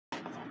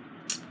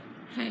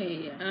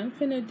Hey, I'm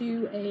finna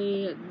do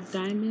a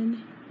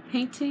diamond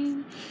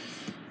painting.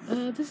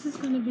 This is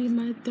gonna be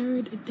my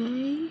third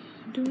day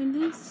doing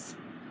this.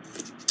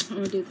 I'm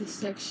gonna do this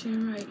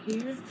section right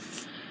here.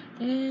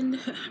 And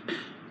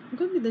I'm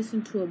gonna be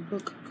listening to a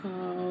book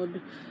called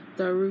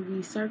The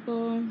Ruby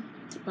Circle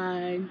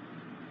by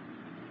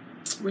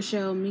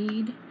Rochelle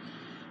Mead.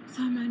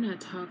 So I might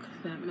not talk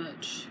that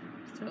much.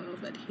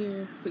 But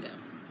here we go.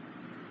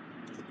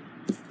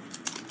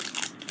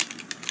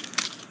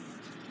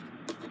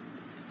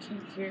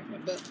 Can't hear my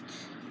book.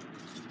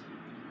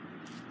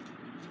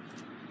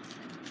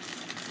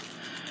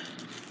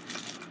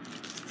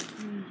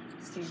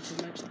 Seeing too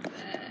much of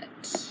that.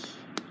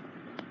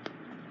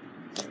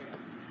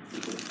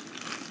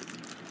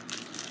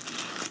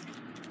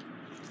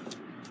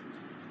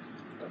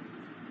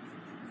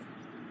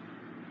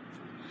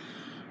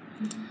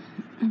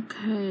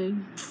 Okay.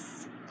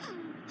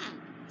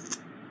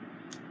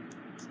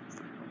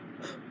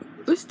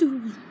 Let's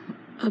do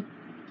a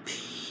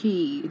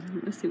P.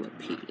 Let's see what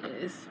P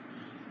is.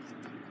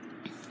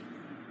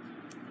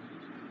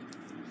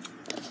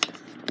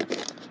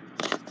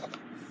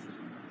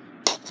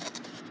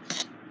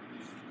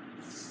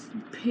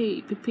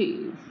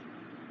 P.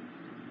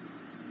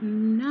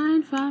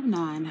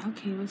 959.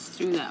 Okay, let's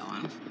do that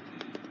one.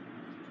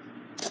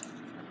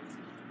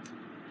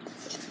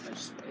 Much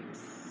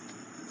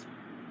space.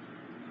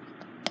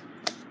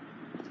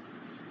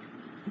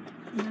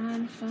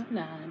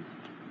 959.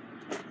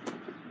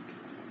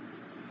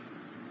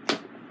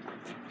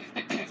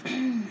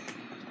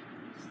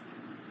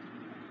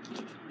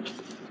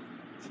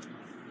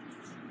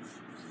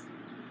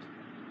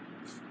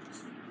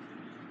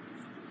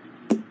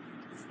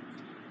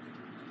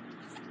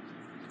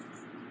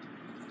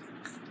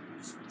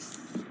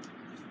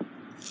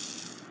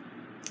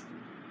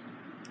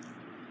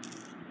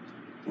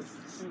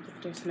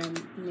 There's not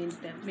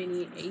that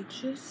many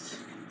H's.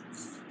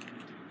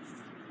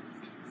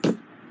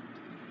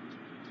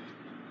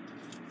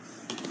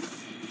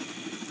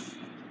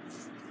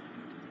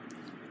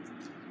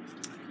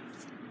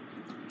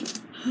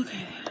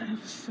 Okay, I have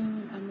a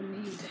feeling I'm gonna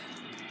need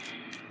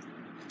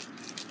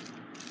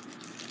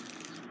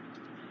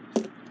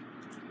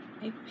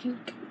a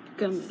pink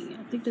gummy.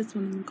 I think that's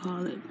what I'm gonna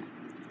call it.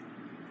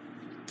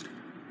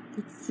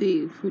 Let's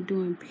see if we're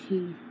doing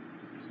P.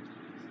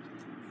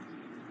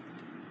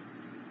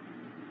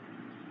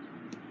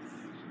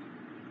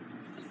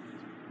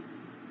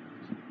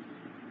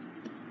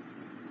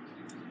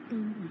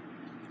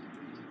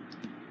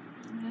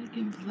 Back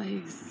in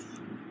place.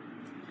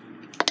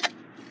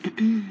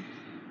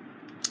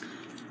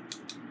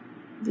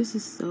 This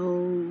is so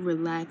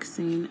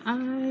relaxing.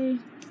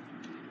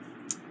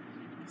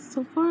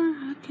 So far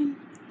I can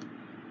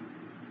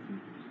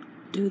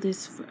do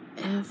this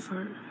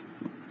forever.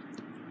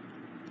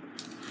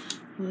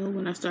 Well,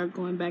 when I start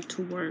going back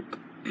to work,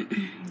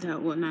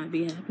 that will not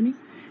be happening.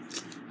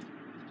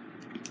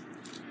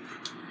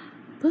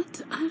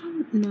 But I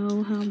don't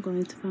know how I'm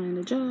going to find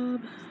a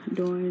job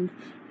during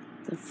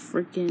the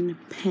freaking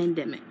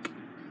pandemic.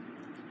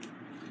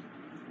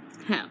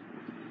 How?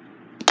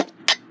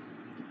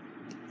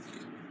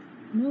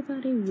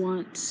 Nobody's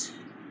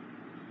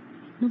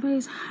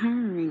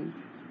hiring.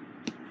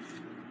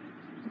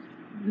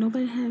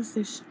 Nobody has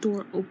their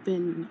store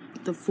open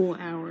the full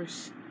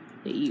hours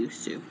they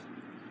used to.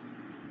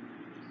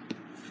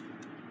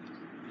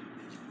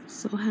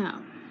 So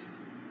how?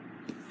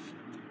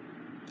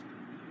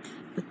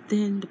 But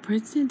then the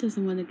president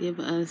doesn't want to give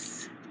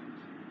us,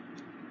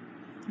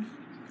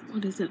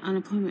 what is it,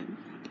 unemployment?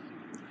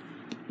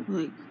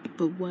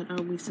 But what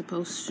are we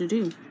supposed to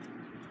do?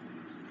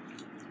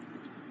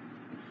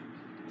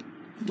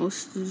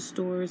 Most of the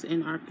stores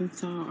in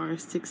Arkansas are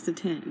 6 to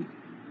 10.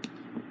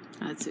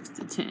 Not 6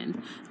 to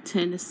 10.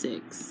 10 to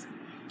 6.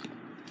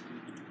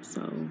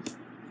 So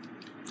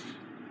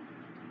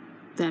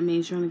that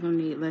means you're only going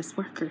to need less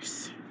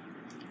workers.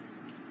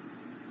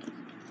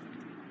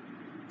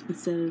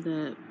 Instead of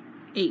the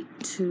 8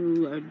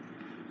 to or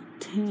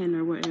 10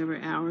 or whatever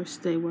hours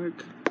they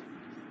work.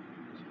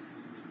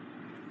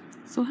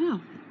 So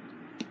how?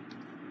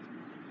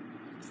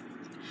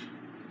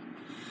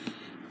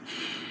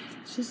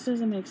 It just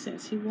doesn't make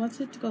sense. He wants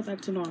it to go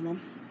back to normal.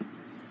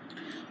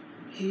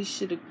 He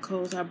should have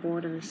closed our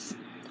borders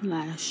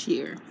last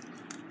year.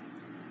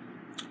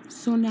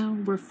 So now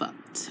we're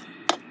fucked.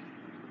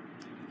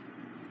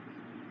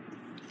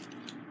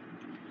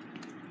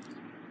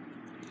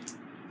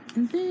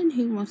 And then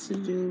he wants to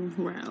do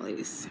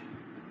rallies.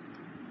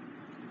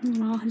 He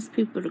wants all his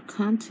people to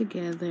come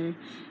together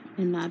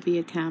and not be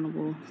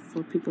accountable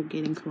for people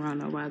getting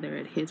corona while they're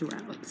at his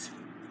rallies.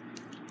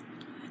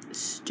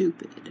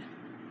 Stupid.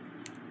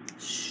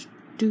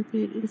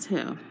 Stupid as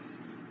hell.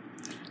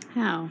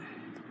 How?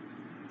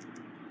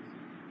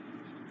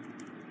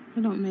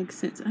 It don't make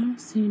sense. I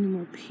don't see any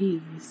more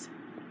P's.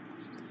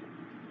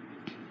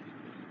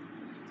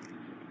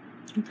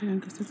 Okay, I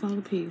guess that's all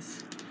the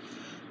P's.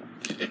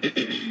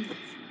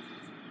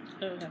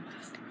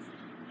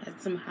 Had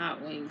some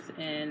hot wings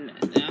and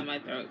now my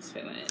throat's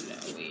feeling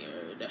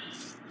weird.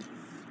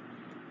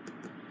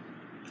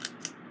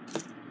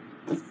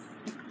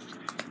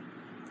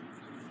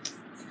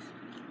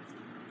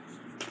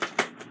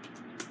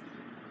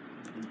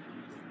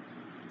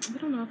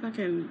 if I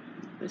can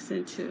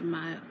listen to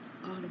my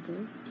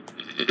Audible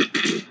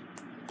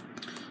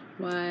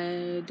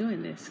while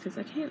doing this, because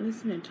I can't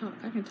listen and talk.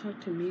 I can talk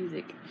to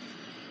music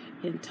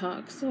and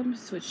talk, so I'm gonna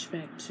switch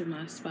back to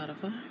my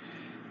Spotify.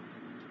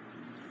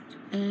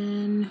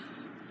 And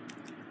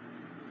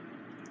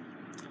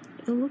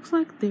it looks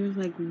like there's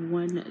like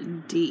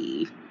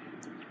 1D,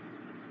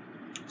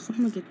 so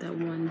I'm gonna get that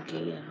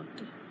 1D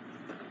out.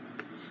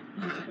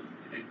 Okay.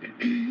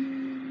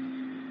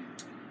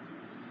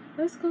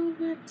 Let's go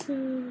back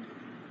to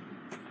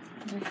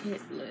the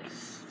hit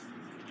list.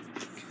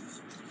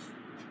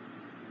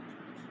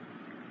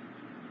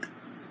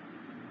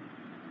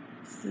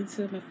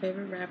 Listen to my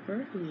favorite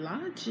rapper,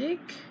 Logic.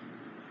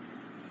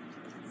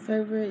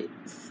 Favorite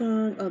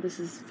song, oh, this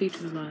is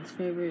features last.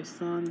 Favorite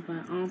song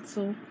by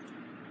Ansel,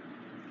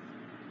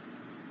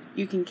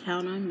 You Can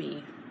Count on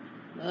Me.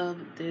 Love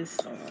this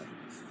song.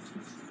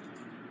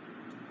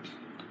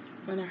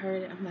 When I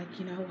heard it, I'm like,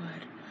 you know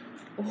what?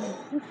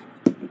 Oh,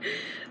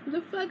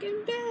 the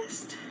fucking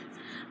best.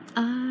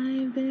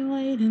 I've been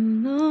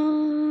waiting a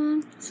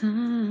long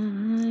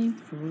time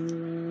for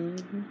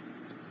love.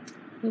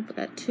 Oop, I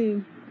got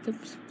two.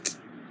 Oops.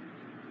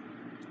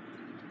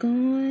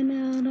 Going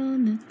out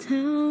on the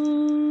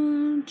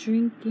town,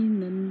 drinking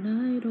the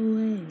night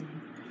away,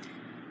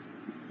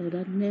 but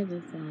I never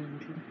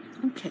found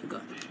you. Okay,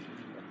 go.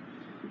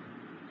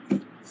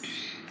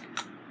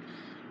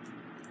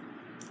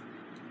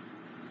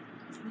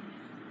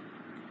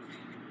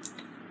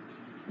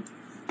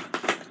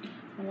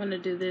 I want to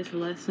do this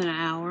less than an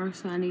hour,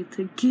 so I need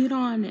to get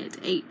on it.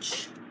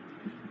 H.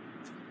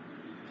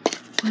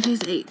 What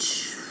is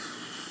H?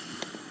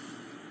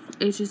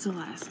 H is the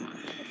last one.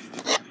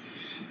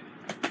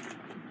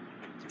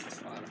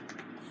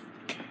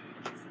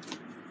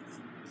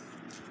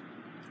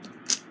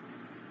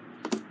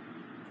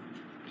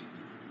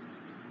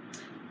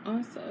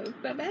 Also,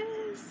 the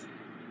best.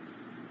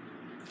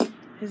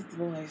 His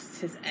voice,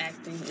 his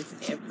acting is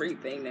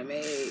everything to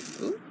me.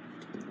 Ooh.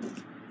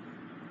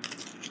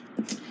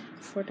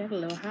 For that a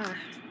little high.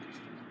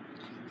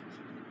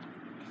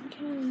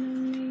 Okay,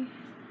 me.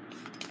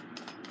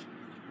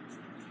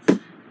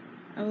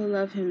 I would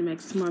love him to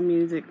make some more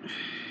music,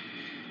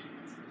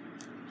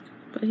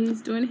 but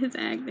he's doing his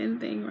acting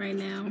thing right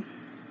now.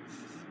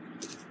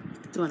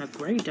 Doing a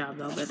great job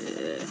though, but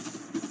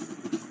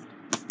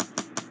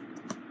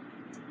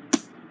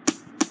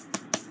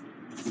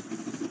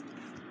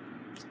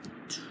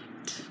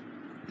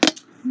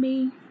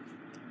me.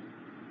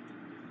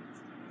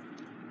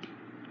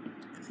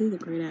 He's a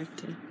great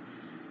actor.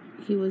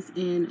 He was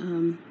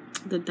in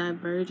the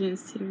Divergent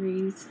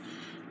series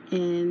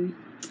and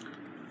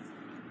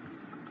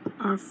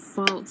Our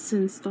Faults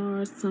and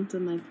Stars,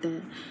 something like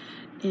that.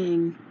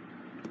 And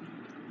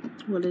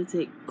what is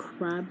it?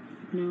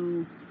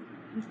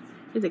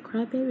 Is it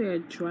Cry Baby or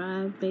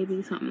Drive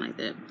Baby? Something like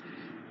that.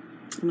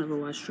 I never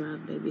watched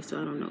Drive Baby,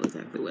 so I don't know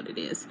exactly what it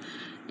is.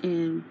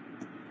 And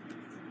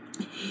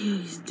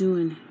he's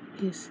doing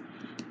his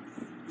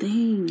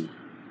thing.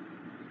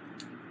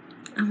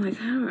 I'm like,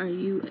 how are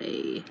you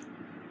a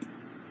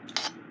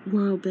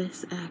world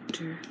best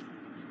actor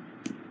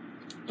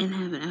and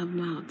have an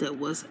album out that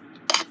was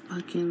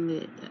fucking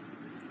lit?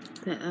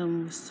 That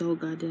album was so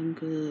goddamn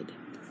good.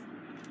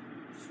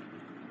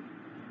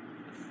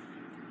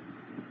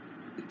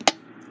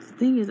 The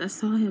thing is, I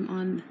saw him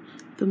on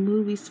the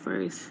movies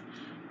first,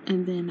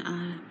 and then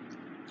I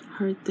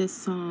heard this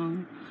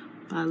song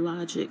by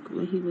Logic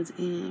when he was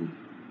in,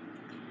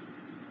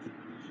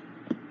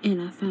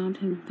 and I found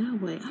him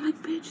that way. I'm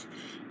like, bitch,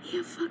 he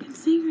a fucking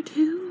singer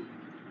too?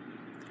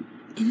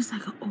 And it's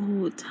like an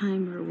old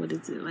timer. What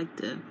is it? Like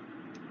the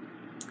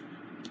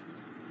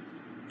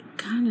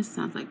kind of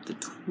sounds like the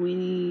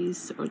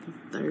 20s or the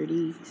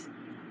 30s.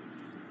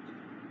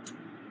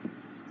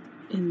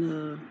 In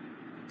the,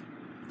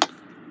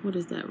 what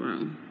is that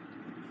room?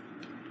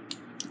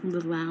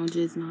 The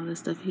lounges and all that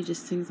stuff. He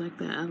just sings like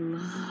that. I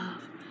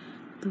love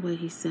the way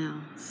he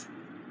sounds.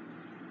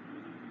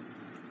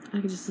 I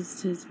could just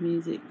listen to his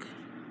music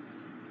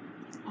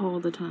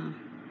all the time.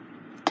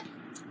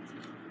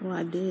 Well,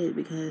 I did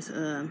because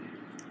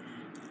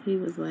he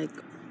was like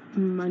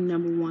my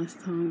 #1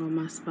 song on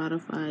my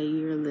Spotify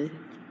year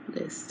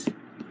list.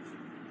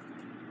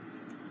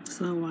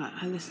 So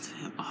I listen to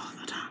him all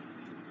the time.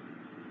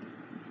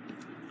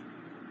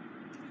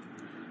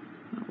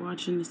 I'm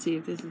watching to see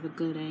if this is a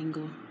good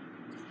angle.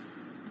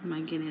 I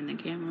might get in the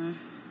camera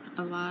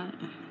a lot.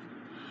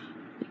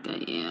 I think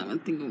I am. I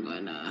think I'm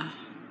gonna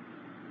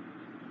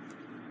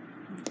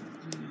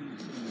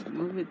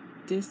move it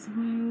this way a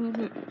little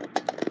bit.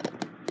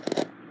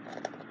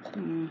 I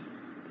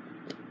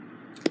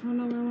don't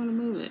know where I want to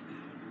move it.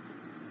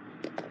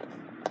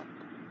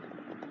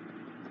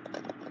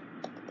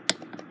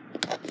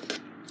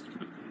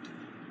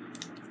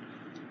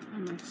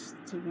 I'm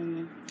still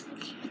gonna.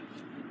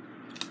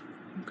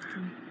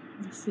 Okay.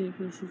 Let's see if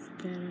this is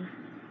better.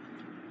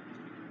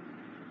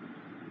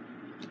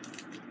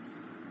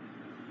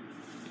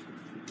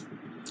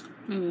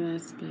 Maybe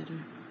that's better.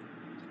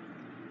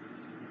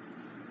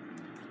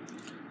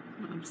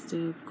 I'm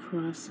still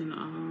crossing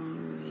all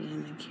the way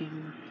in the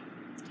camera.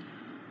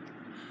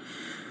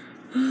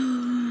 I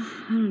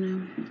don't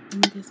know. I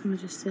guess I'm gonna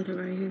just set it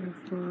right here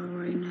for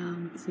right now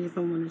and see if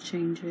I want to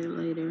change it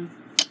later.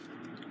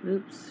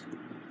 Oops.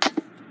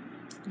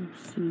 I'm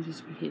just gonna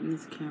just be hitting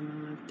this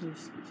camera like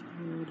this the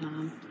whole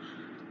time.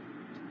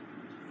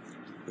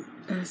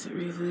 Acid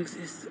reflux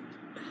is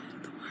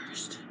the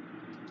worst.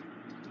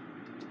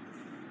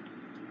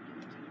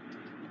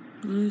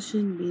 Well, it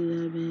shouldn't be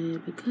that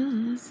bad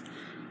because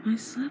I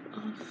slept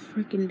all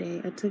freaking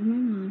day. I took my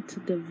mom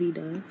to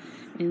DaVita,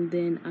 and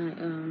then I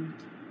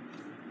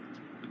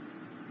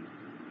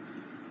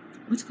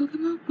went to go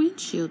get my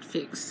windshield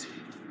fixed.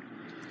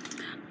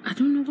 I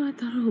don't know why I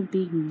thought it would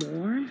be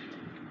more.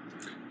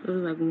 It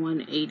was like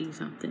 180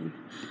 something.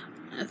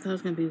 I thought it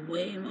was gonna be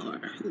way more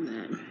than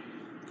that.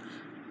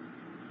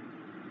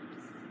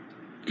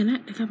 And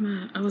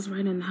I was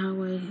riding the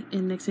highway,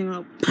 and next thing I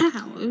know,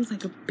 pow! It was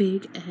like a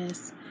big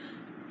ass,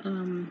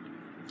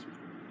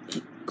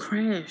 it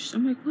crashed.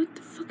 I'm like, what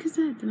the fuck is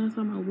that? Then I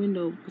saw my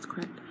window was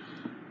cracked.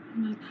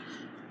 I'm like,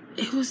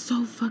 it was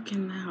so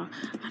fucking loud.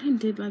 I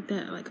did like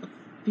that like a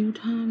few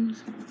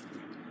times,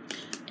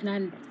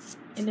 and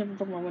it never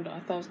broke my window. I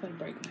thought it was gonna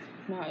break.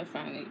 Now it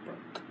finally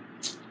broke.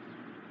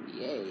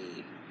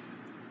 Yay.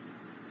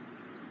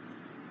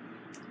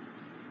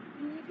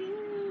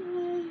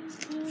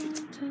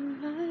 To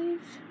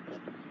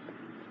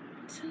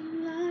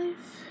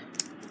life.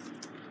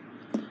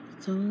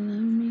 So love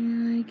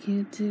me like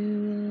you do.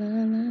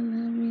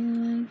 Love me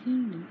like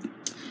you do.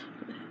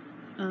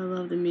 I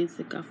love the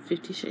music of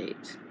 50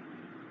 Shades.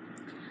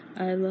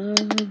 I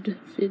loved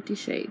 50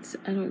 Shades.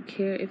 I don't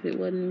care if it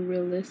wasn't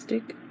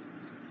realistic.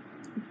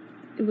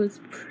 It was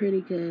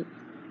pretty good.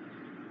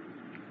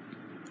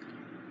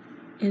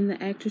 And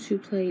the actress who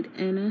played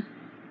Anna,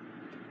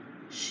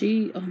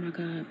 oh my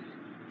god,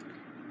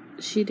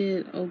 she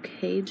did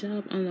okay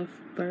job on the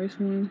first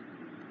one.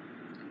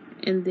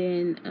 And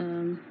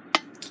then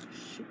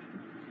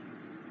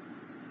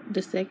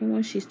the second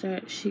one, you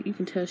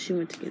can tell she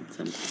went to get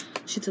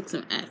she took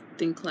some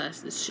acting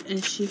classes,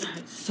 and she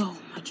got so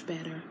much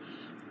better.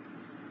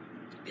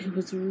 It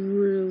was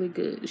really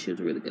good. She was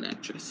a really good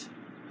actress.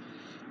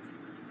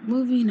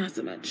 Movie, not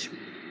so much.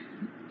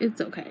 It's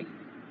okay.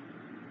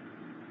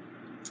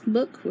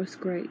 Book was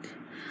great.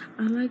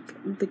 I like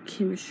the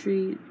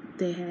chemistry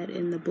they had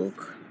in the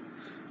book.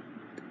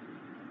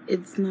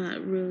 It's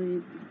not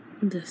really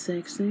the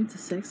sex scenes. The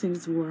sex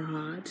scenes were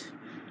hot,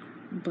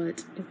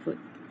 but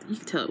you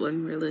can tell it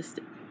wasn't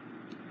realistic.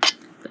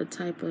 The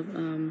type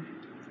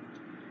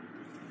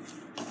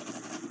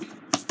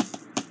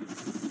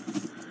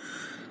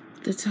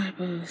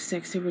of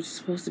sex they were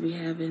supposed to be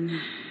having.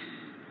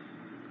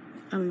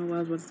 I don't know why I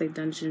was about to say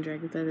Dungeons and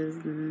Dragons. That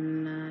is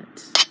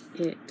not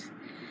it.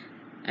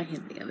 I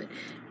can't think of it.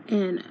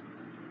 And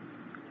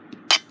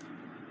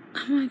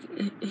I'm like,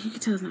 you can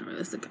tell it's not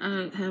realistic.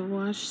 I have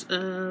watched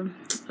a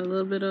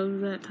little bit of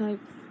that type.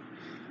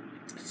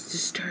 It's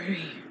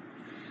disturbing.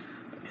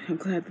 I'm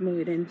glad the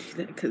movie didn't do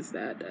that, because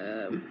that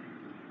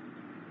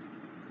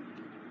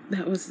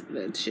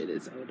shit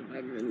is so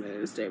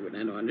disturbing.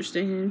 I don't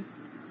understand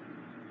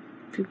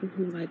people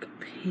who like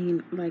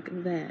pain like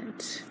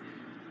that.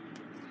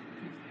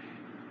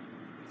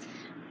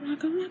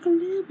 Like, I'm like a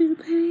little bit of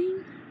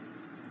pain,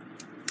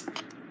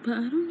 but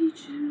I don't need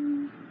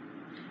you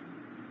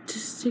to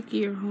stick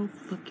your whole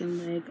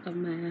fucking leg up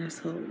my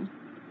asshole.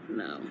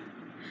 No.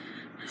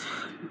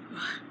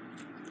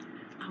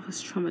 I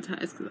was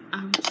traumatized because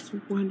I was just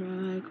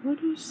wondering, like, what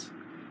does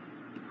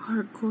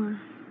hardcore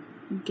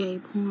gay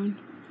porn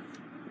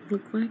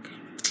look like?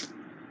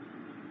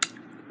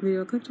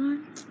 Video clip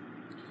time?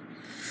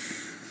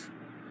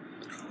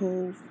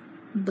 Whole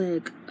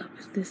leg up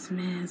this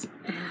man's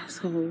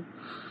asshole.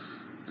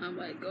 I'm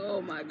like,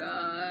 oh my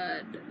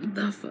god,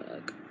 the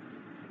fuck?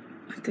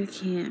 Like, I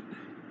can't.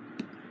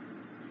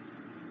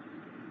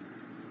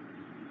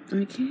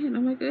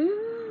 I'm like,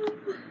 oh.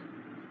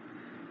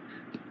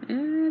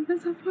 And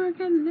that's how far I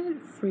got in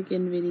that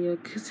freaking video,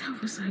 because I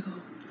was like,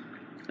 oh,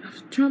 I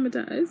was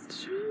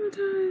traumatized.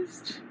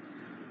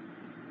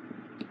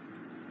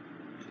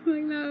 I'm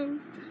like, no.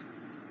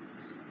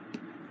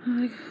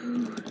 I'm like,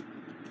 who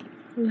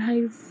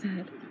likes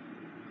that?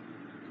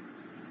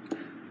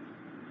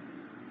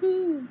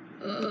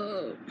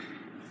 Oh.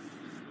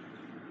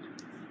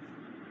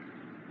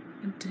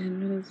 And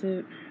then what is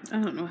it?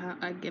 I don't know how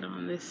I get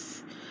on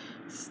this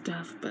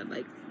stuff, but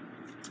like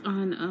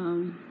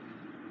on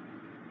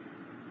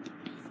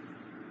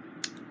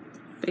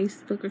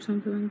Facebook or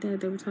something like that,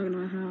 they were talking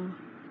about how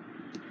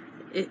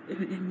it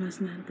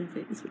must not have been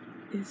Facebook.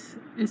 It's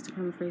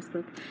Instagram or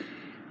Facebook.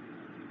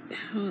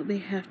 How they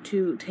have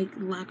to take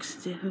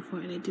laxative before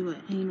they do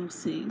an anal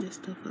scene,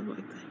 just stuff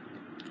like that.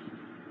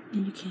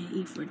 And you can't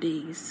eat for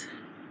days.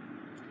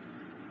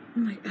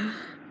 I'm like, ugh.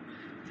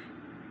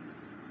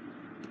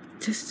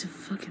 Just a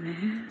fucking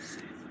ass.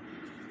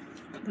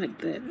 Like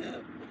that.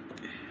 Nope.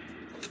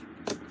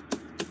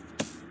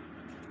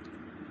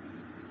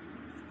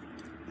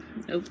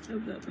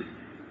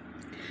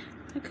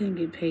 I couldn't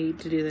get paid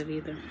to do that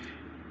either.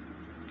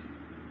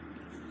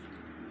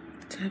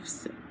 To have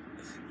sex.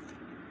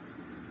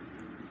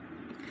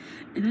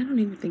 And I don't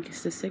even think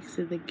it's the sex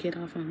that they get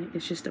off on it.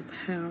 It's just the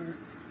power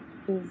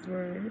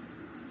over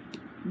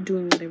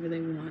doing whatever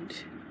they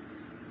want.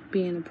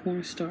 Being a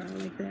porn star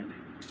like that.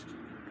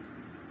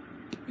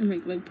 I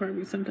mean, like,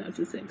 probably sometimes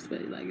it's sex,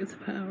 but like it's the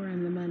power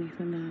and the money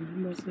sometimes,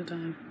 most of the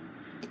time.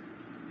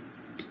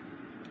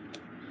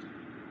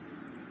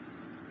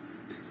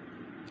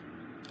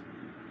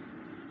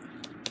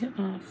 Get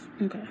off.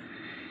 Okay.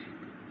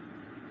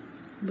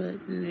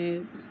 But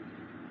no.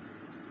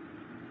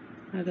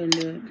 I couldn't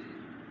do it.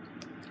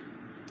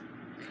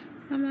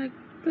 I'm like,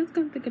 let's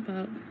go think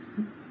about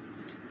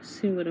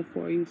seeing what a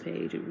For You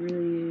page it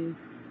really is.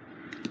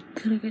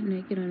 Could I get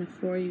naked on a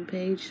For You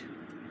page?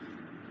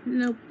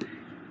 Nope.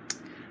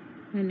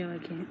 I know I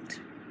can't.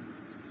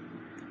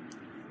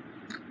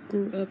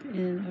 Grew up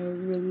in a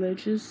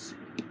religious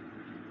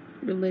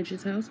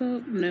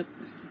household? Nope.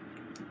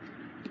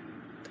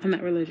 I'm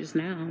not religious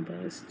now,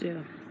 but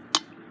still.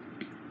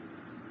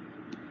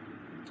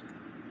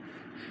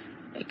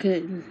 I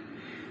couldn't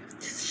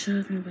just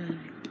shove my body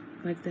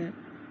like that.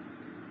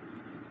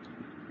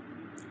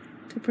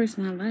 The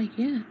person I like,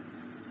 yeah.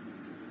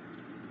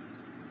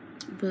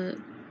 But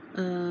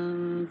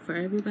for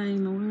everybody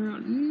in the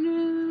world,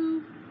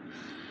 no.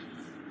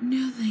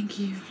 No, thank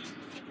you.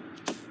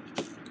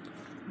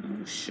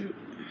 Oh, shoot.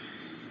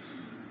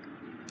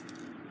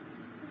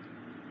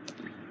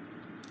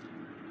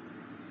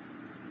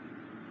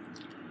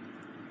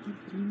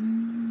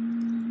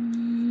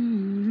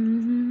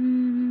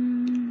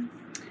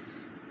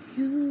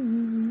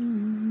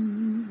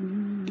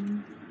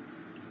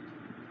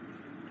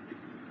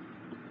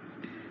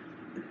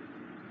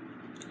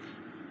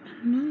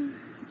 No,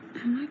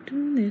 I like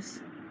doing this.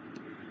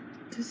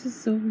 This is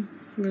so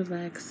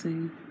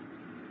relaxing.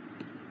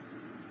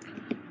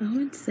 I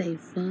wouldn't say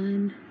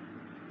fun,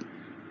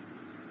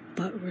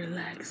 but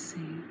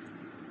relaxing.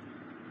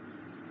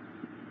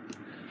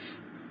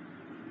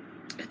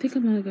 I think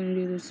I'm only going to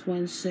do this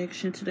one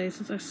section today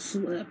since I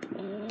slept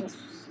all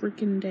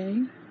freaking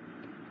day.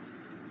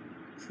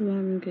 So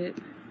I'm good.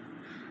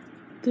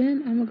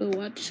 Then I'm going to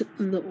go watch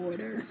The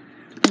Order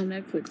on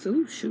Netflix.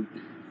 Oh, shoot.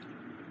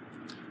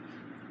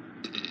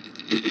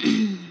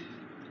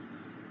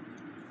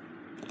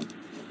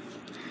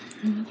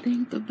 All I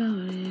think about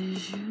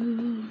is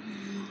you.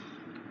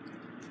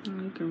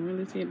 Oh, you can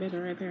really see it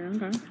better right there.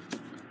 Okay.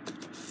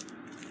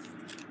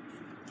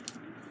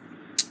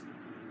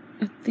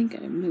 I think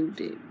I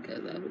moved it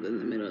because I was in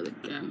the middle of the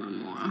camera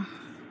more.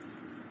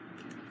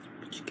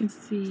 But you can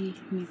see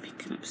me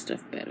picking up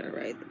stuff better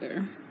right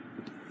there.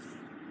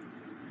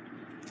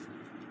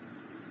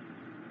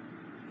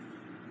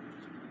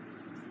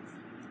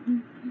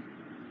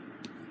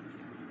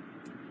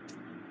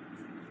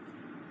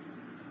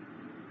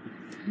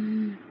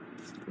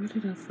 Where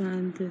did I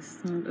find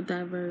this song?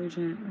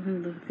 Divergent. I'm gonna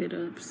look it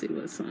up, see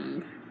what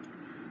song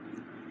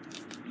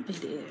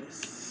it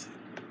is.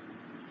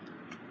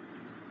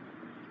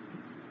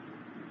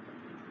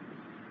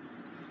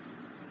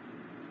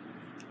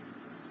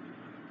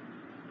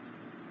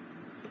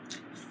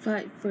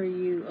 Fight for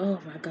You. Oh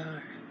my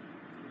God.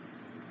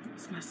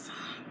 It's my song.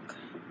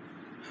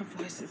 Her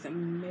voice is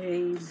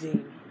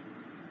amazing.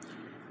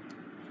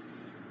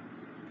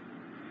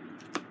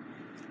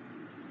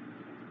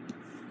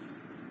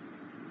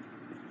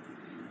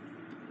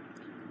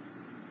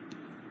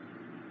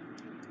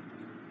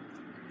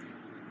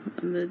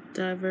 The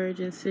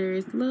Divergent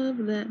series.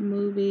 Love that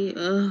movie.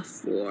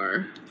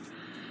 4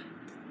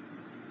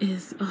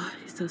 is,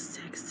 he's so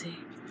sexy.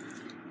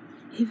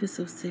 He was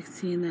so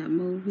sexy in that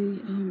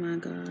movie. Oh my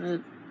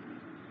God.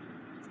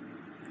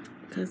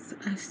 Because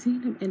I've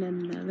seen him in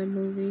another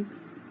movie,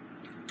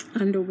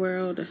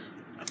 Underworld.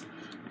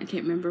 I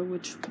can't remember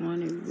which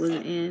one it was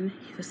in.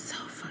 He was so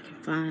fucking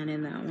fine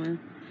in that one.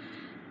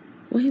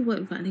 Well, he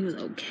wasn't fine. He was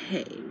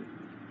okay.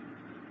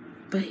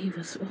 But he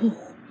was,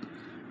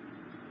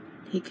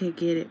 he could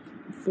get it.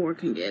 4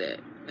 can get it.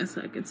 That's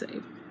what I can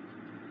say.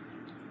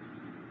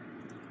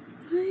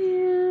 For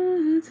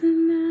you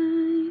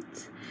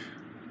tonight.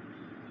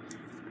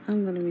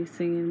 I'm going to be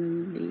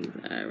singing these.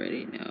 I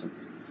already know.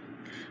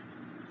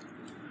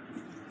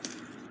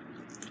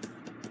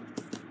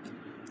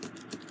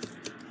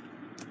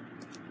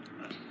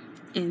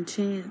 And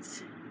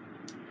Chance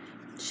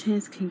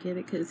can get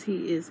it because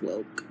he is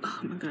woke. Oh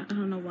my God, I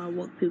don't know why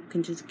woke people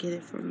can just get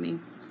it from me.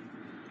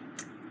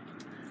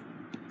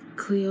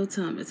 Cleo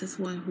Thomas is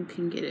one who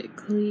can get it.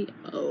 Cleo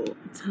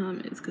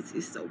Thomas, because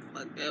he's so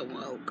fucking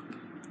woke.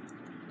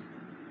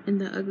 And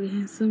The Ugly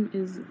Handsome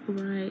is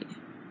right.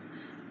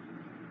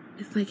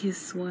 It's like his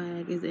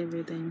swag is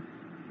everything.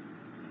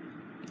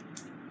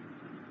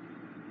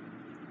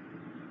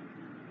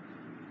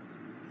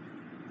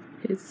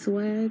 His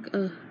swag,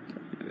 oh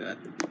my God.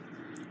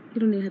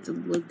 You don't even have to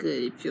look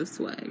good if your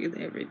swag is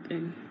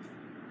everything.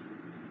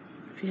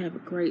 If you have a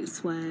great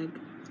swag.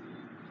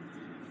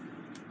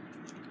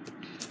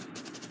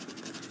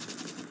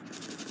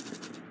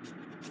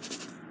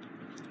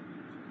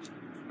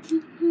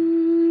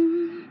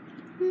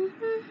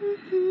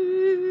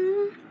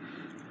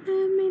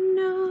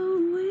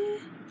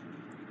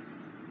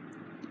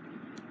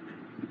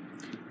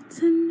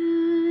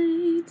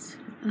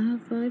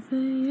 fight for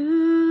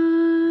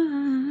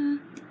you.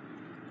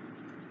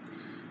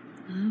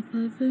 I'll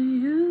fight for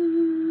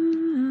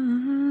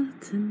you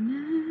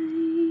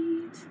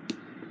tonight.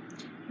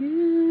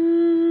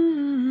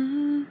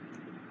 Yeah.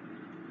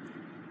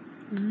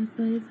 I'll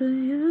fight for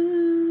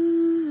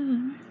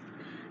you.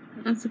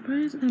 I'm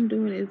surprised I'm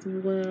doing as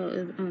well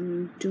as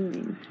I'm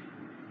doing,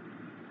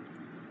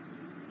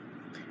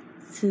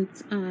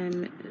 since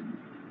I'm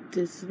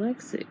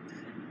dyslexic.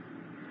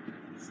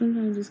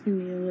 Sometimes this can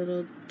be a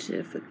little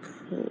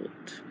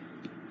difficult,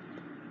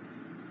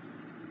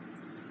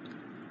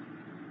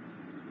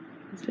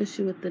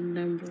 especially with the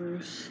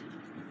numbers,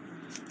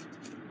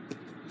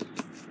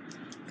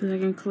 because I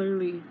can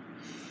clearly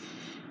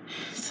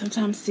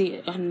sometimes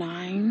see a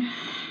 9,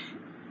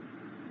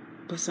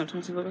 but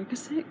sometimes it looks like a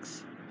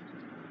 6.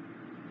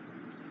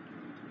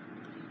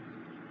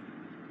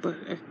 But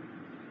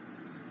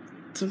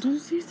sometimes I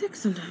see a 6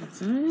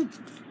 sometimes. I don't know.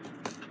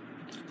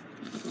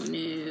 Oh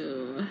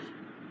no.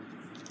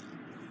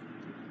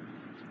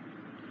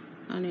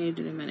 I need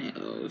to do my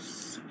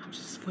nails. I'm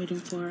just waiting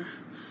for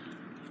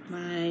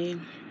my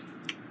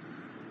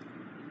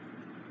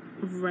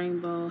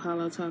rainbow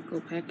hollow taco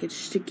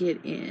package to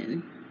get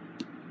in.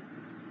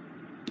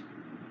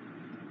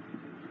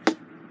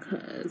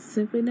 Cause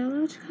Simply No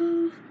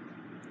Logical,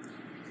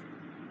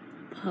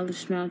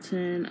 Polished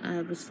Mountain,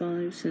 I was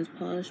following you since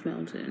Polished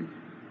Mountain.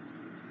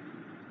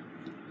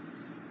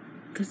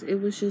 Because it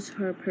was just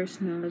her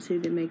personality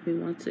that made me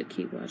want to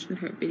keep watching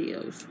her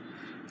videos.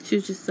 She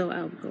was just so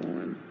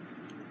outgoing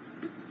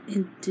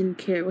and didn't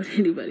care what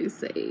anybody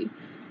said.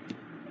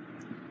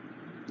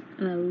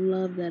 And I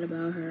love that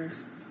about her.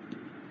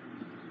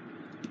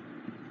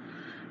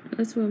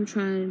 That's what I'm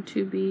trying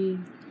to be.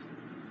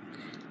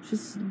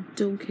 Just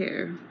don't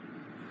care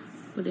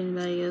what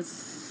anybody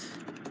else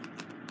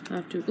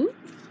have to. Ooh.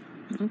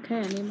 Okay,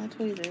 I need my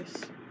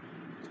tweezers.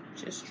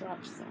 Just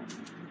drop some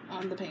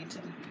on the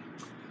painting.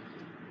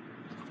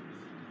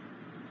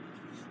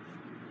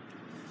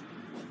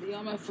 It'll be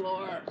on my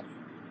floor.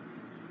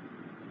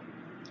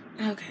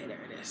 Okay, there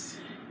it is.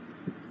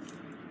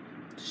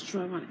 Just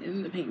drop one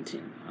in the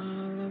painting. All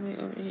the way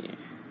over here.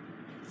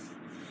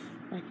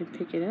 I can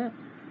pick it up.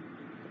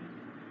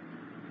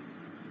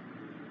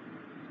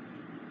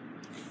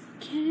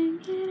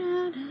 Can't get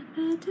out of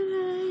bed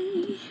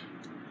today.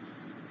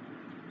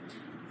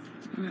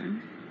 Okay.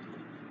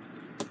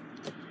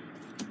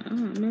 Oh,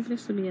 maybe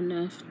this will be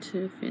enough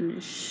to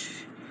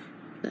finish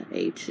the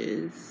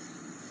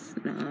H's.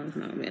 No, it's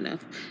not gonna be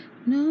enough.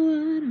 Know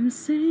what I'm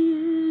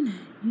saying?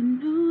 You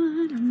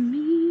know what I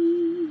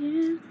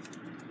mean?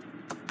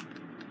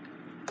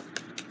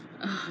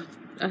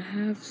 I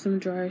have some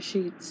dryer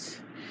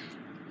sheets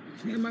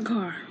in my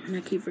car, and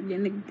I keep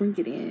forgetting to bring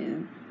it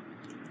in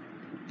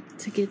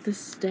to get the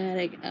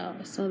static out.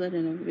 I saw that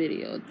in a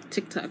video,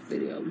 TikTok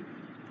video.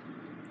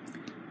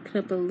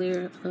 Cut up a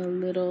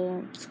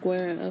little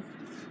square of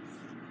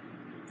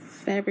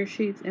fabric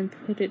sheets and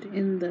put it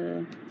in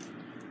the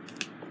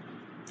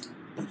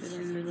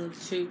little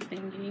tube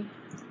thingy.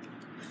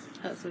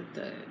 Helps with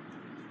the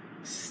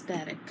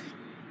static.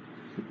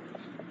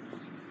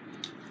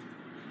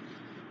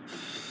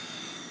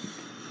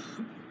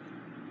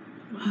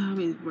 I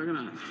mean, working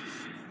on.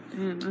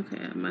 Damn.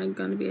 Okay, am I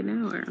gonna be an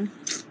hour? I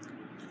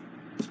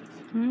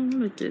don't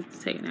want it to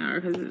take an hour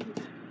because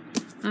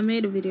I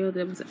made a video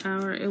that was an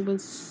hour. It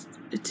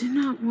did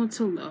not want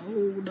to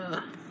load.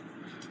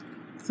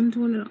 So I'm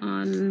doing it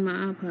on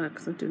my iPod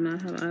because I do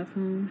not have an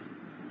iPhone.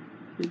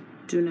 I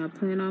do not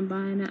plan on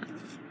buying an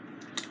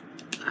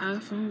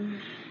iPhone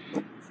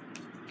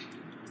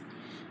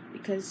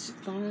because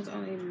phones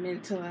only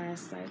meant to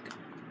last like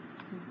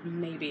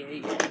maybe a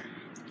year.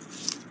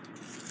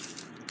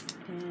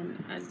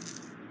 And I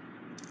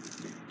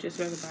just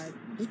rather buy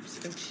a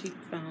cheap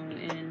phone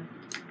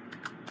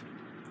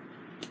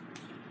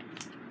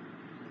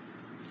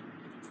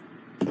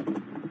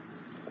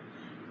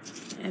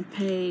and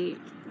pay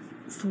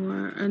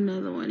for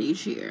another one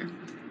each year.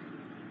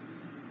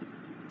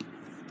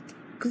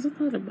 Because I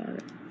thought about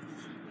it.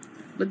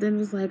 But then it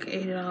was like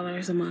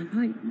 $80 a month. I'm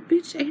like,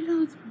 bitch,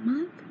 $80 a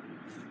month?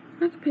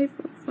 I could pay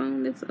for a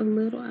phone that's a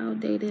little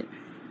outdated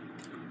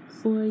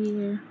for a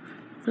year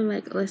for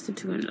like less than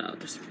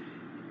 $200.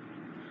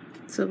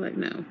 So like,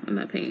 no, I'm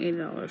not paying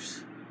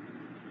 $80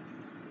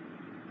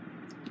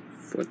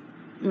 for,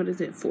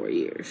 4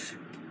 years.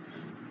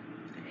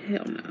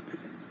 Hell no.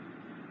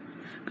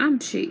 I'm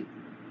cheap.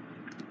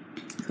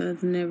 So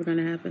that's never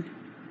gonna happen.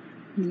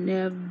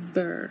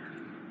 Never.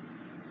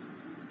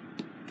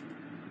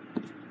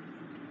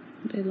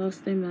 They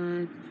lost their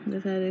mind.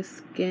 That's how they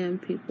scam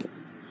people.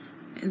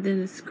 And then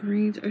the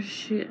screens are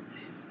shit.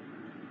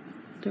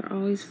 They're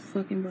always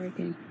fucking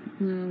breaking.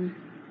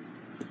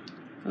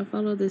 I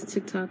follow this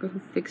TikToker who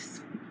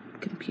fixes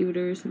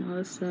computers and all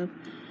this stuff.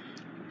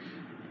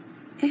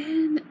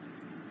 And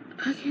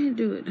I can't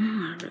do it.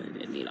 I really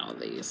didn't need all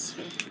these.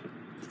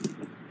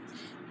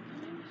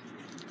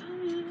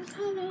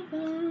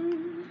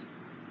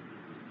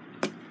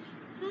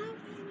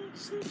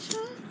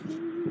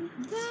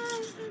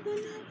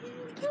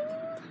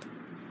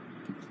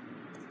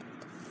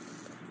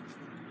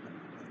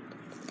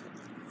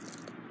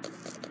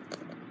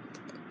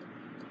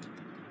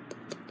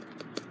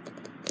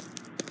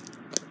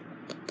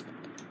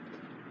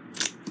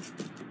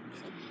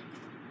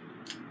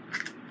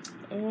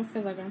 Oh, I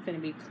feel like I'm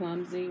finna be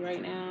clumsy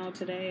right now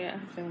today. I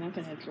feel like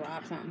I'm finna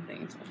drop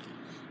something. So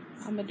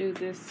I'm gonna do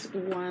this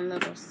one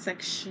little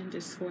section,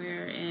 this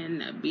square,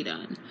 and be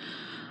done.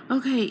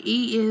 Okay,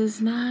 E is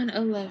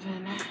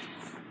 911.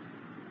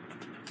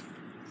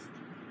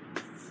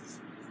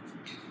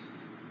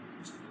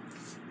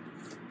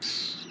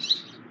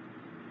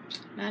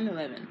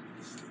 911.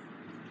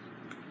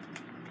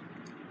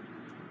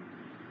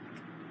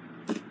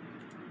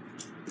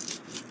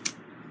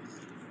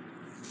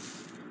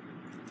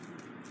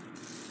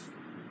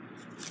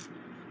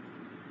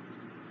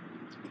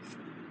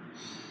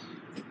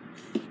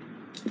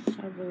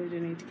 I really do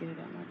need to get it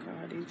out my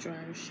car, these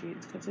dryer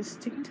sheets, because it's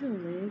sticking to the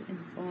lid and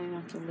falling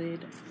off the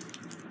lid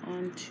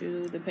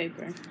onto the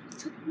paper.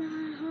 Took my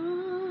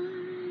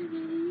heart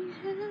and he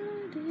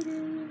held it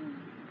in.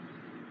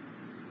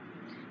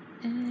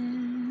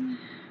 And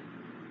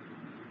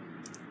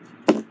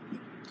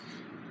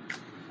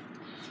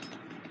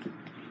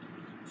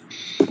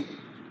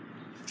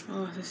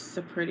oh, this is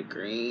a pretty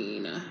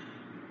green.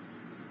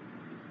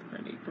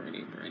 Pretty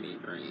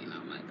green.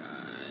 Oh my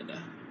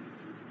god.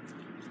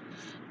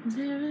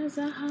 There is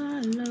a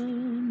hollow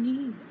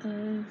need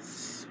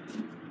us.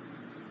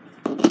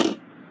 Put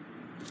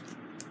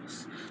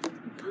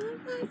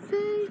my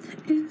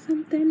faith in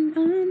something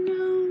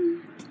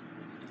unknown.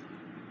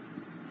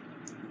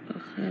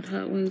 Oh, I had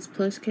hot wings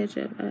plus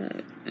ketchup.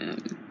 I am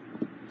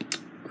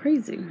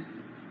crazy.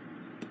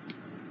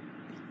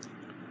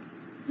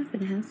 I'm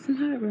gonna have some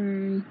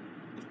heartburn.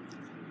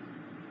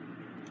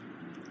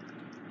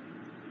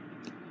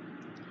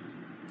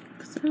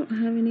 Cause I don't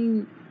have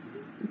any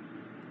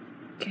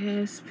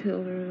gas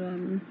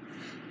pillars.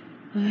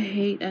 I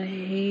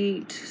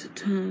hate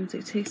Tums.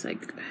 They taste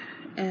like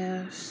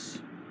ass.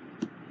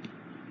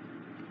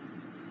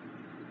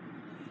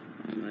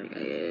 Oh my god,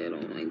 I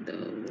don't like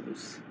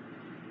those.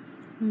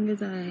 As long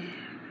as I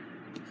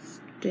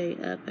stay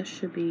up, I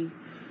should be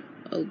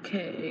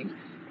okay.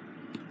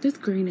 This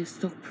green is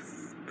so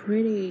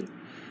pretty.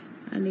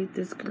 I need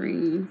this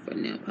green for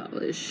nail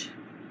polish.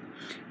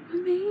 For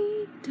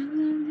me to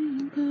let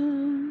me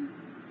go.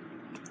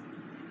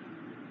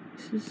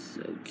 This is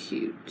so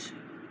cute.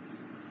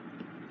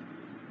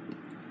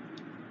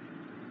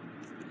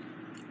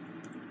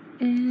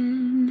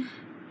 And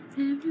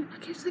I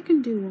guess I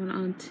can do one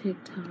on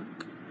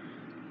TikTok.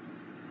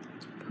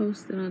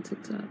 Post it on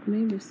TikTok.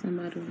 Maybe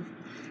somebody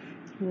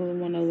will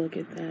want to look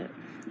at that.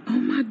 Oh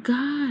my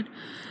god,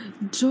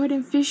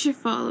 Jordan Fisher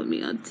followed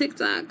me on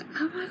TikTok.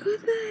 I'm like,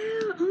 what the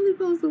hell? I only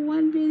posted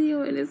one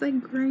video and it's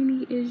like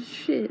grainy as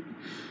shit.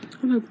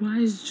 I'm like, why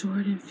is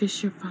Jordan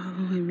Fisher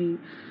following me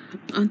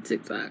on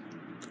TikTok?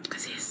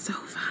 Because he's so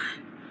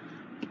fine.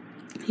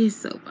 He's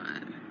so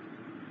fine.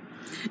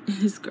 And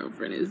his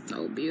girlfriend is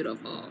so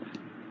beautiful.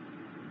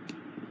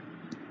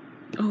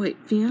 Oh wait,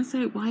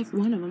 fiance, wife,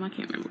 one of them. I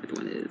can't remember which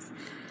one it is.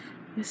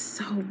 It's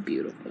so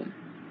beautiful.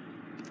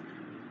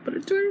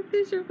 But Jordan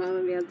Fisher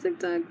followed me on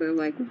TikTok. But I'm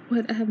like,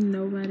 what? I have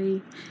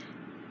nobody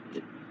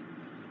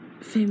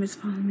famous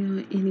following me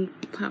on any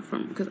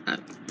platform. Because I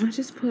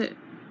just put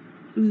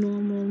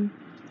normal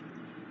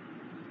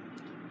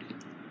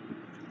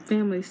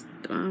family.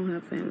 I don't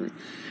have family.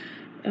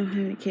 I don't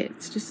have any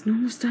kids. Just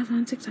normal stuff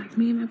on TikTok.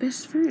 Me and my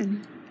best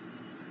friend.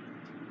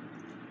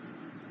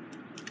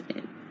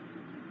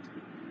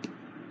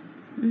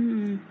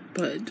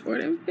 But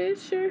Jordan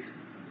Fisher,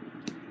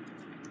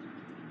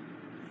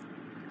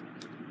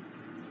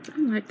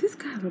 I'm like, this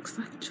guy looks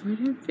like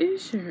Jordan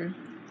Fisher.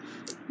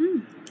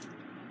 And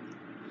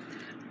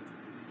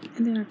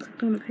then I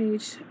clicked on the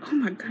page. Oh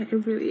my god,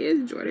 it really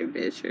is Jordan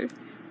Fisher.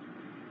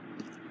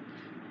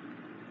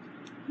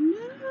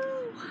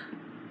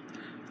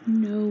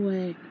 No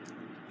way.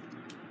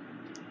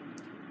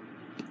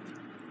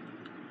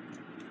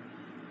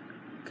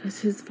 Because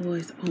his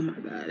voice, oh my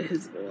god,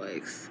 his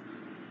voice.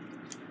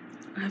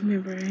 I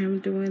remember him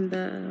doing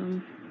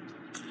the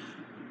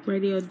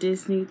Radio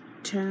Disney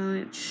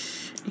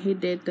challenge. He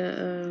did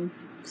the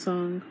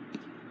song,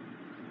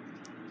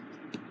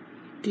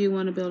 Do You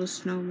Want to Build a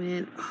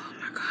Snowman? Oh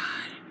my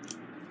god.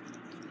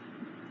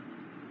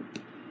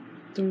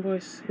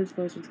 His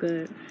voice was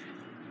good.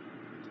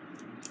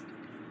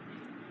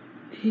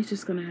 He's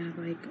just gonna have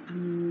like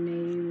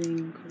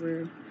amazing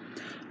career.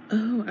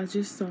 Oh, I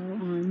just saw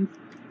on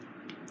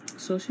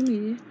social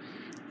media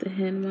that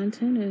Hannah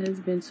Montana has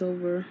been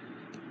sober.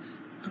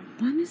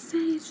 I want to say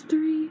it's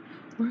 3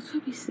 or it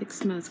could be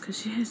 6 months because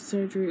she has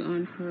surgery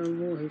on her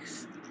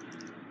voice.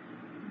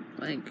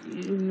 Like,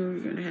 you know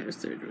you're gonna have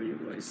surgery on your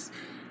voice.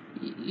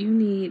 You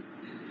need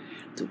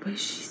the way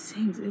she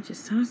sings. It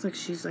just sounds like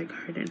she's like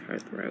hurting her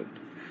throat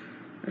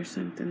or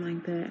something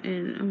like that.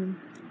 And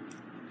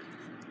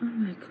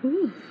I'm like,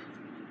 ooh.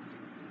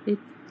 It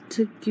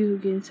took you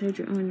getting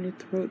surgery on your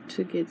throat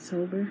to get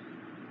sober.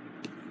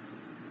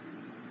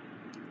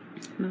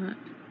 Not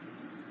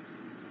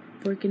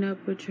breaking up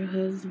with your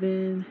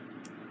husband,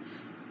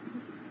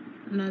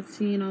 not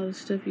seeing all the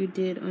stuff you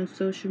did on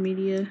social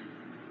media,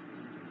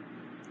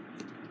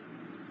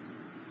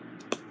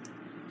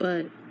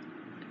 but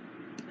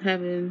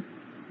having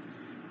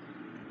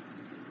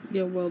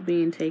your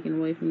well-being taken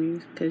away from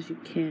you because you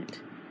can't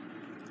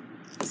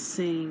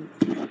sing.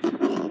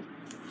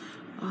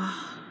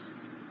 Oh,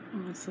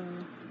 also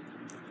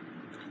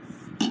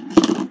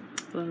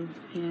love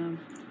him.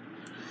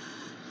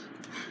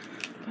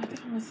 I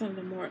think I want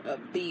something more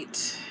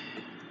upbeat.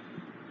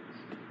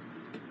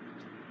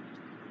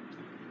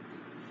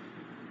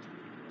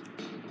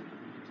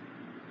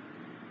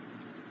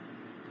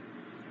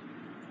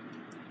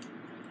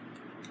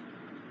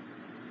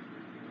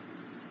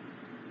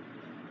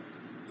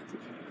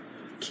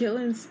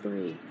 Killing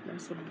Spree.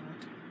 That's what I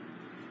want.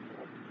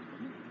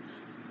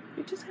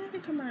 We just had a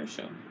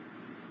commercial.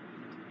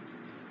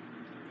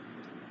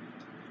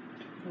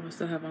 Oh, I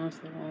still have on so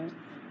long.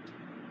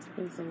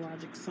 It's a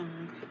Logic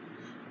song.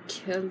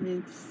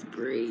 Killing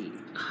Spree.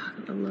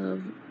 I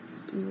love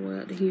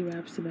what he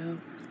raps about.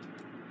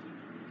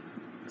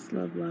 Just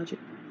love Logic.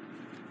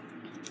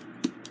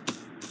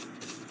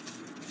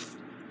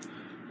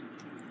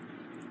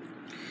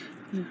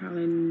 And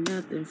hardly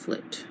nothing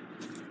flipped.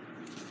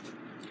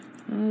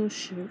 Oh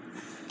shoot.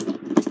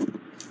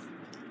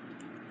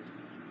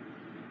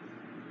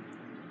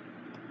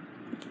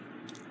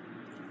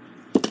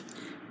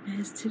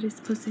 As to this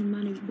pussy,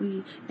 money,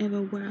 weed,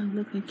 everywhere I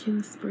look and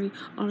killing spree.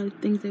 All the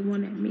things they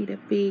wanted me to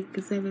be,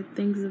 cause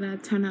everything that I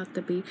turn out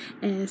to be.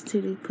 As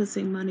to this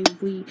pussy, money,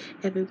 weed,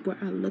 everywhere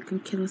I look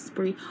and killing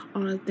spree.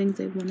 All the things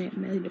they wanted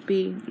me to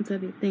be, cause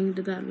everything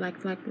that I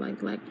like.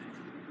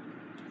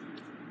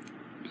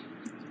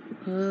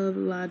 Love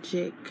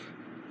Logic.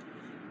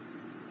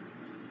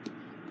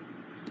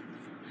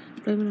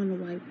 Blame it on the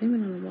white, blame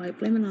it on the white,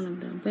 blame it on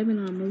them, blame it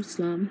on a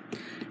Muslim.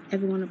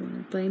 Everyone of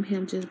them, blame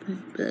him, just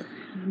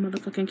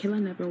motherfucking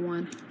killing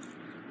everyone.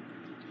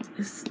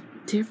 It's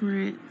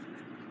different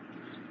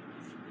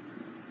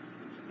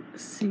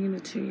singing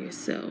it to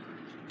yourself,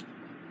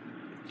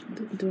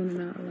 doing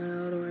it out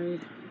loud, or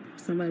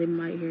somebody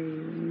might hear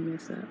you and you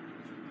mess up.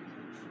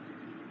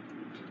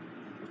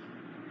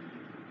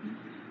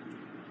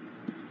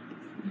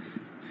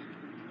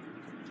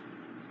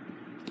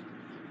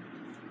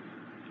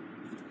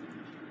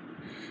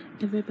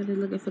 Everybody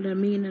looking for their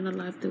meaning of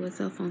life through a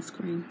cell phone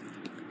screen.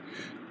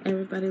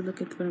 Everybody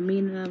looking for the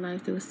meaning of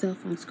life through a cell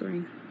phone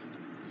screen.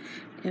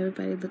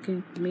 Everybody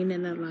looking for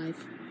meaning of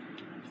life.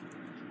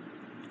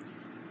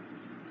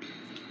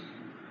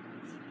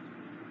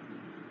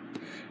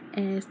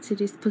 As to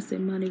this pussy,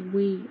 money,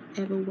 weed,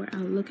 everywhere I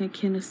look and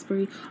killing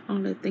spree. All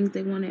the things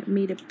they wanted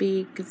me to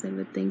be, cause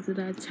every things that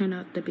I turn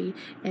out to be.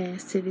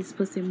 As to this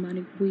pussy,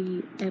 money,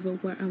 weed,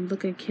 everywhere I'm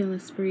looking, killing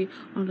spree.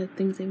 All the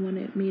things they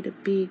wanted me to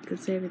be,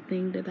 cause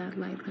everything that I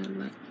like.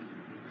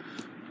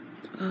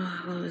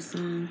 Oh, I love this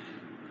song.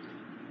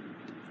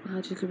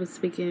 Logic was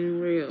speaking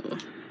real.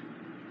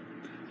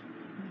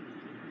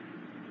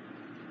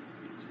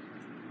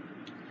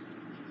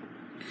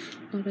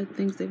 All the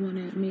things they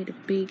wanted me to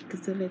be,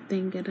 cause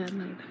everything that I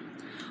like.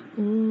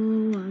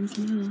 Oh, I'm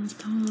so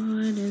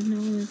hard, I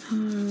know it's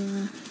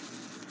hard.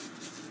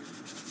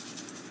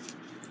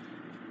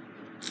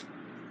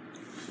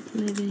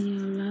 Living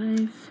your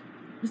life,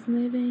 just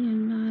living your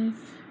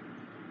life.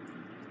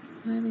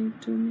 Fighting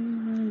to me,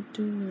 how to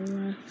do it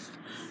right.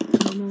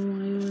 Come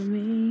away with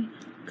me,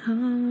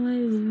 come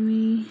away with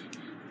me.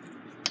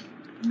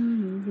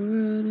 The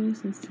world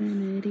is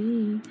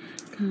insanity.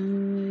 Come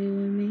away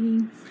with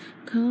me,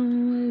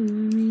 come away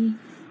with me.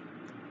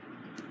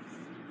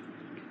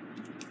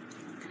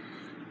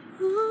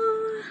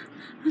 Oh,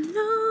 I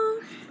know,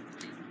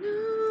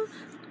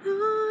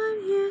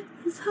 yeah,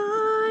 it's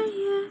hard,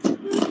 yeah.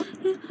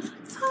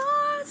 It's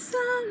hard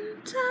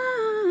sometimes.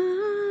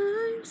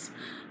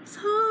 It's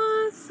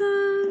hard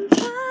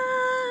sometimes.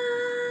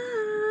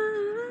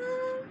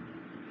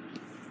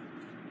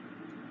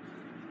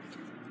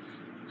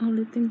 All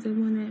the things they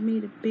wanted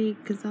me to be,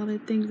 cause all the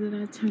things that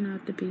I turn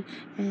out to be.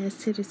 As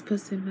to this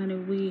pussy, money,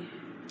 weed.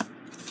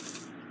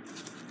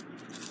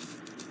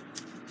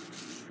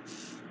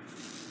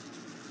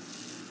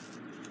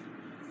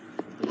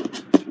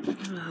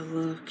 I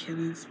love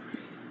Killing Spree.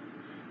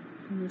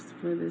 I've been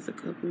for this a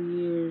couple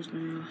years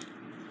now.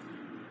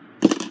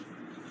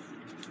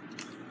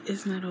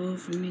 It's not over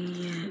for me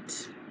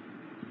yet.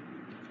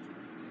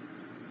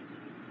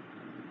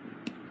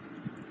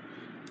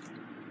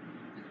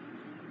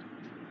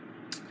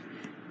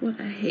 What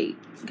I hate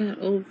got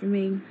over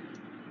me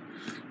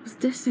was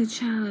Destiny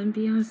Child and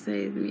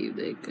Beyonce's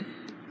music.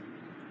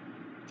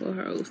 Or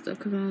her old stuff,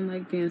 because I don't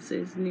like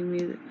Beyonce's new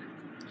music.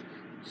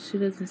 She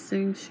doesn't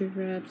sing, she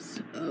raps.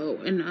 Oh,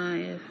 and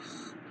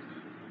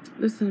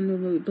this is a new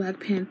movie, Black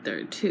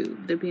Panther 2,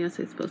 that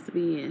Beyonce's supposed to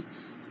be in.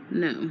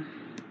 No.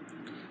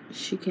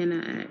 She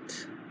cannot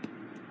act.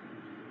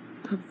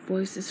 Her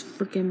voice is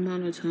freaking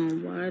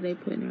monotone. Why are they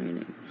putting her in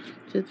it?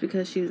 Just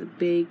because she's a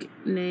big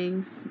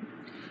name?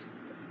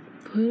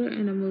 Put her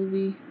in a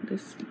movie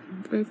that's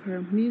great for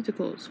her.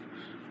 Musicals.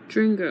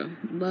 Dreamgirl.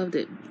 Loved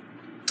it.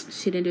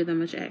 She didn't do that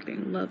much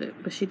acting. Love it.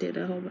 But she did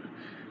a whole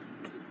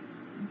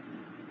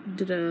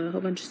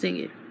bunch of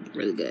singing.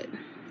 Really good.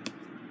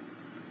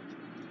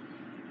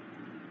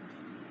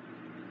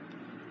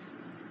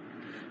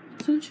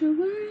 Don't you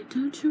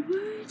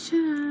worry,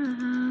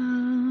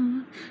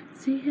 child.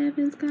 See,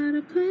 heaven's got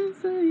a plan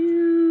for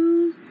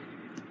you.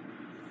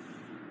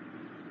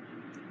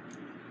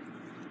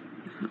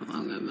 How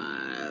long am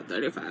I?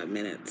 35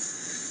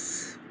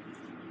 minutes.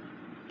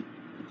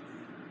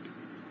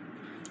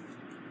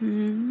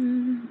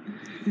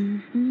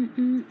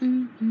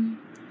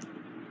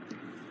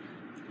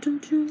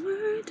 Don't you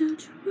worry,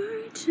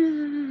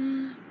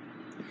 child.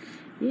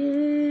 Yeah.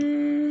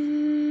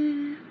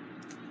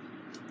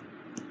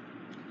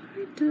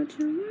 Don't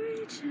you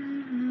worry,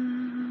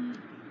 child.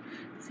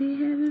 See,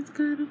 heaven's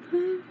got a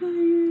plan for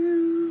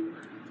you.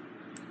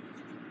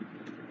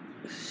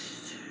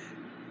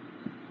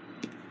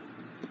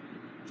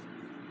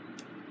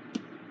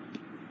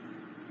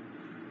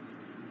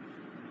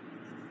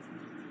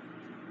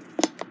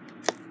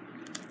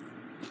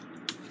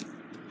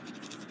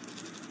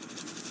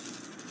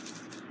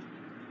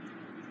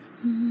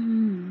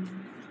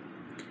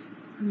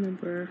 I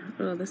remember,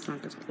 oh, this song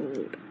is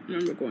old. I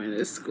remember going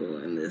to school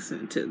and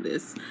listening to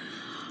this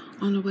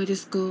on the way to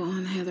school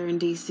on Heather and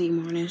DC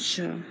morning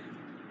show.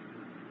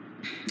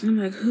 I'm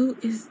like, who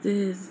is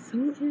this?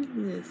 Who is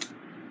this?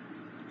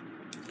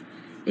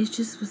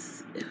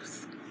 It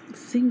was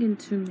singing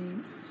to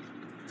me.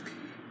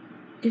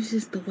 It's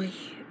just the way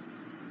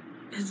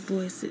his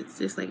voice is,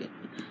 just like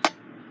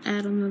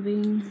Adam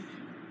Levine.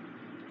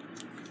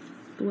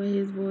 The way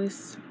his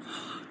voice.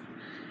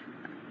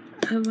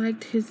 I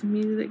liked his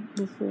music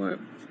before.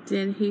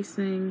 Then he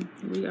sang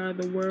 "We Are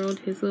the World."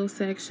 His little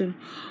section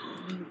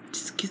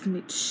just gives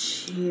me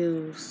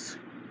chills.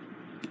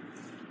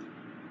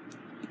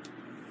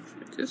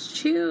 Just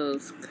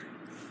chills.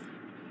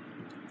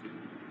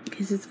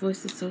 Because his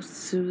voice is so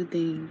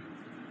soothing.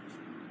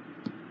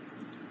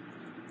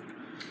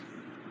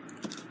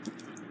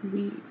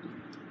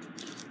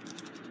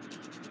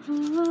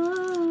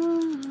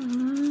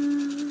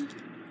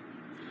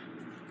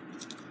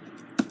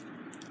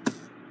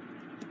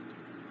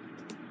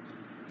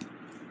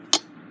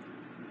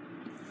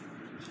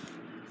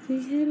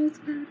 See, heaven's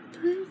got a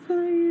plan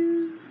for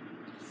you.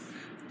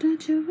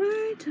 Don't you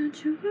worry,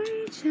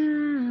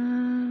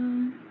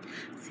 child.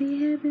 See,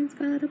 heaven's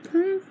got a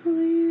plan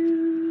for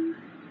you.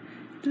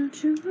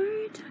 Don't you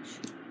worry,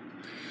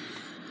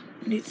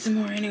 Need some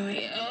more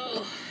anyway.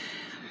 Oh.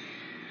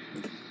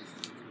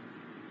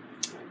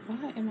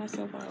 Why am I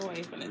so far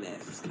away from the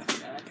desk?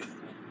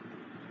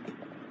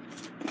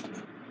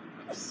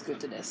 Just go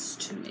to this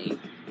to me.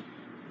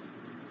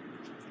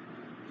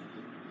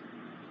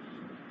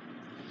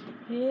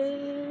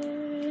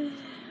 Yeah,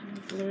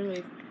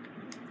 literally.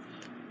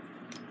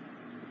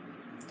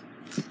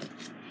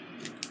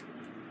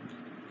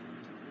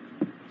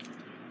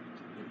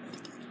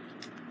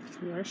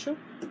 Commercial.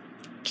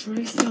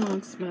 Trey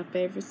Songz, my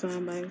favorite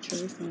song by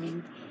Trey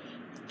Songz.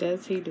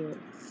 Does he do it?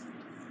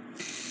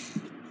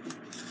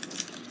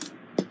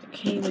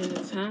 Came in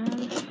a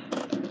time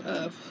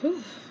of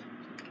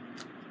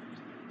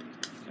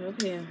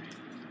yeah.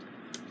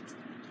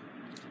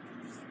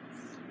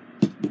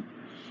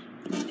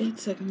 It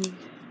took me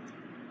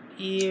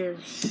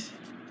years.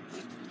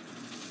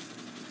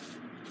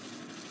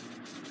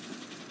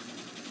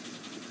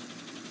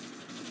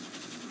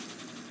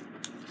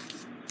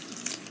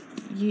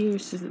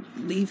 Years to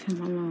leave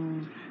him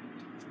alone.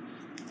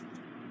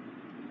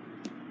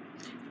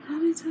 I'll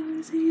be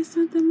talking to you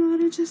something more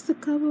than just a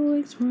couple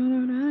weeks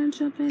running around,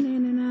 jumping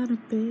in and out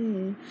of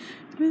bed.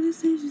 Really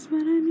say just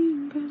what I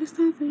need, girl. It's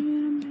time for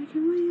you to make it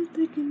when you're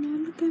thinking. Now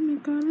look at me,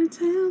 girl, and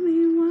tell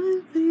me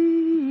one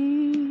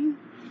thing.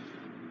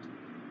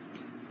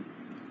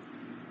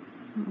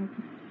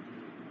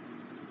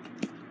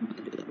 I'll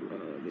do the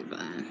roll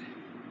divine.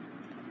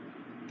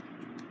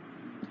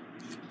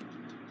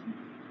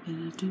 And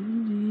I do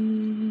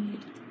it.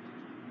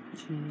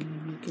 She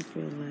make it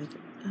feel like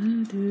I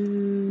do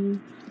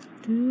it.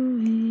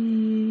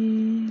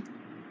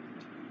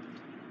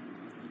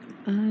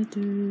 I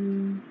do.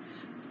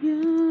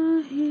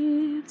 You're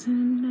here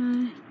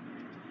tonight.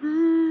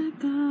 I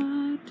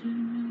got to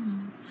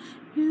know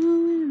you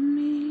and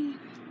me.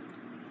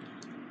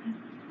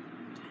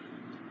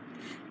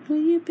 Will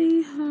you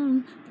be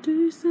home? Do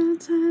you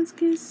sometimes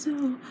get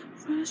so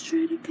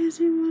frustrated cause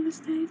you wanna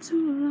stay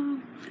too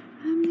long?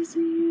 I'm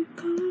missing you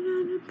calling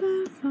on the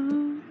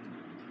bathroom.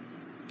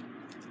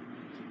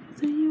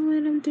 So you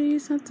with him, do you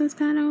sometimes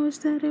kinda wish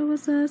that it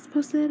was us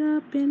posted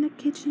up in the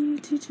kitchen? You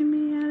teaching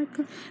me how to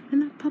cook,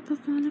 then I pop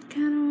up on the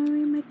counter when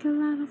we make a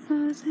lot of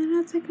fuss, and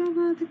I take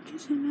over the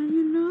kitchen. Now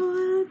you know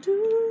how to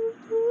do.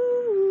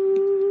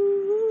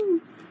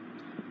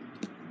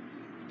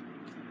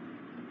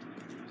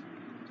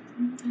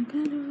 Like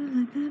I do it,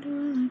 like I do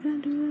it, like I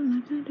do it,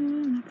 like I do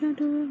it, like I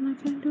do it,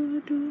 like I do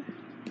it, do it.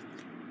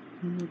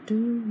 And I do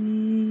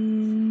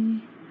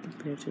it.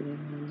 Compared to them,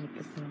 I make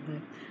it feel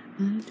like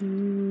I do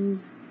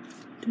it.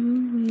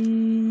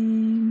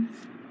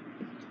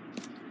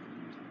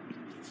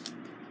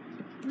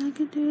 Like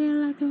a day,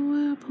 like a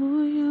way I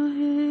pull your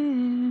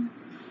hair.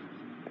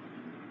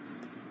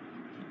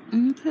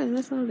 Okay,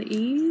 that's all the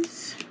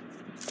E's.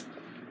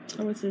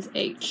 Oh, what's this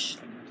H?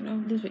 No,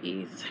 this with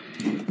ease.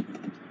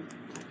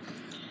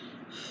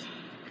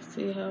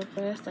 See how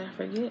fast I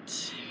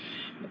forget?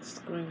 But the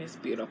screen is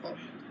beautiful.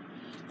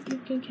 You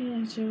can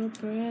catch your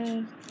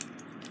breath.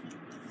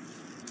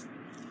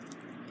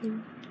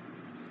 Baby,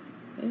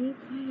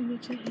 play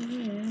with your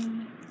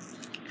head.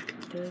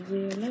 Does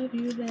he love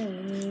you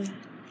there?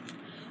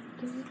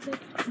 Does he take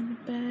it from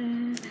the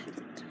back?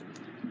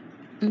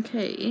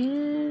 Okay,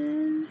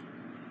 in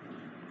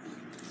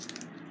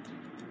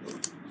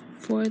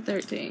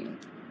 413.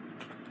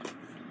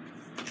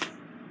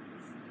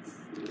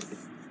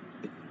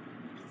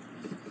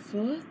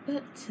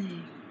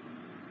 413.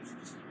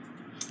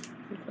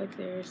 Looks like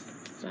there's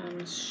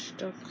some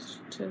stuck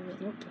to the.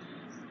 Nope.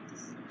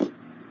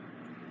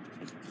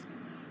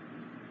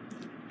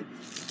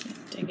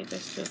 Dang it,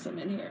 there's still some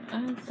in here.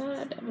 I thought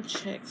I double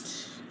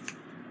checked.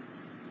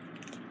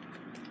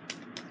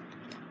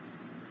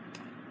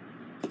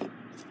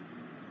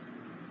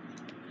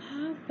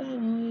 How about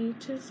we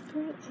just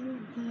pull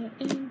over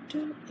and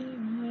do it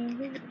while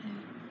we're at?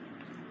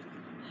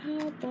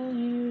 How about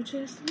you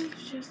just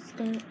lift your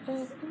skirt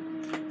up?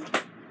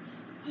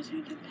 What's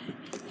your debate?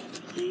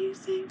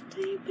 Please ain't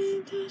deep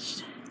been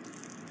touched.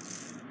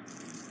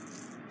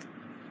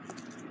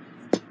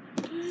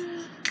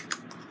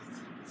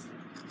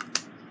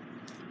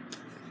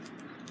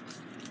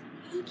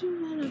 How'd you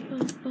wanna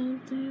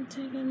bump and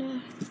take a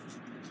nap?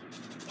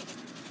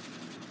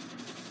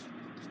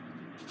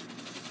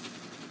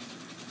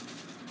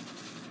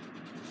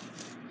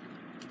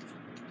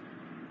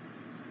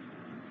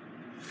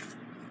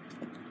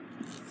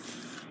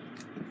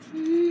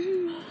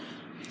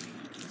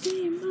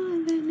 See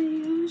more than the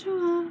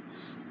usual.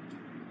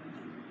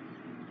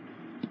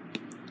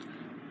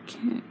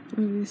 Can't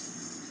really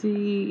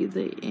see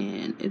the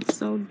end. It's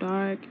so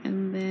dark,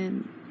 and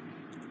then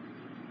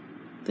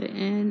the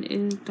end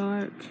is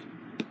dark.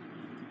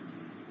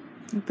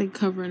 I think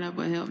covering up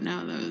would help.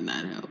 Now that does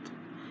not help.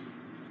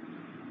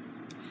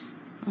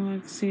 Oh, I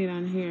can see it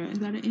on here. Is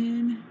that an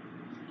end?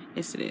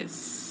 Yes, it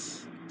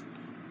is.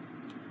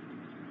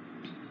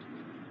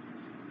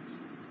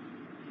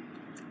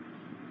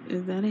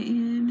 Is that an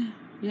end?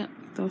 Yep,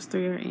 those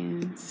three are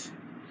ends.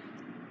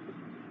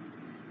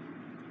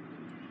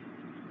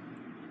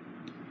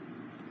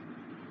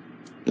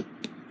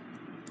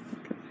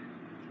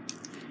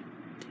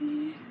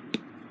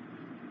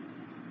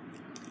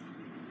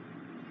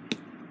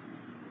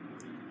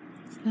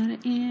 Is that an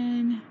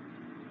end?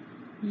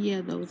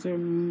 Yeah, those are,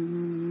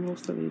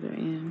 most of these are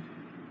in.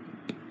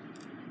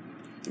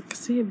 I can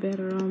see it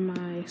better on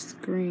my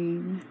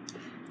screen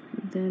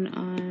than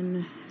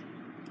on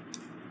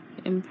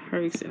in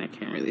person. I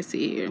can't really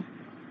see here.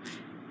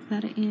 Is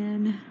that an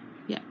N?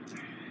 Yep.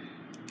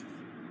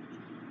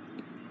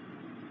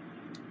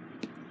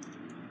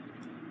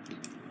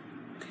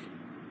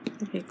 If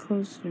they get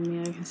closer to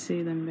me, I can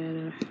see them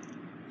better.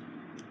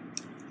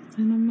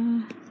 Then I'm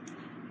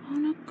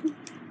on a good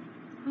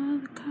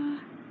the car.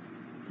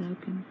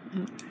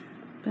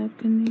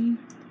 Balcony.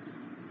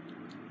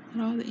 At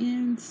all the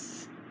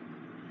ends.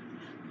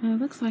 Well,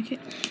 it looks like it.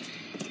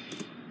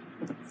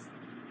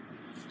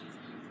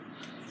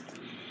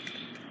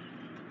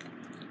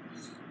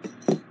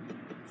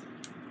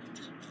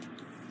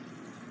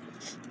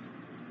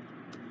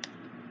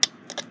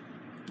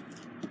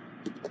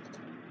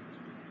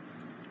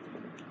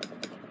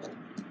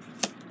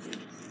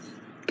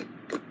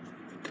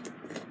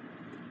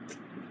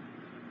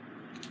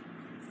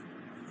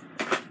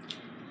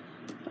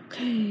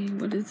 Okay,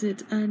 what is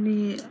it? I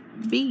need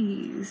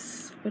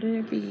bees. What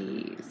are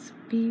bees?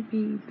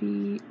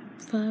 BBB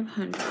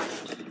 500.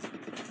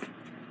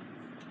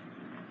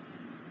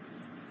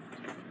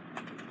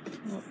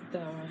 Oh,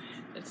 that one.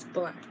 It's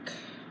black.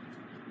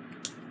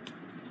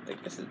 I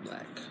think this is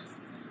black.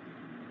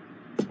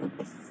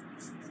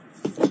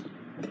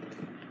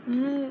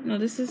 No,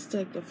 this is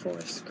like the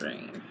forest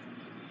screen.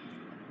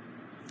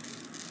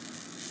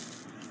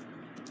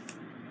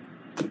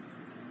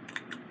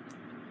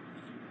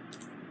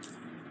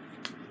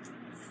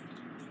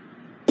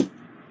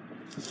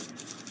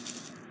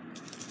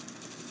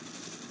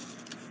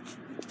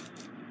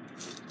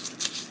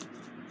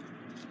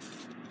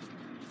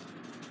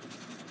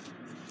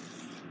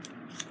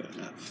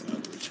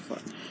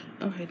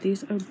 Okay,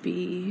 these are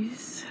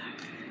bees.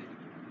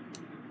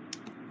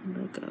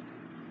 Look up.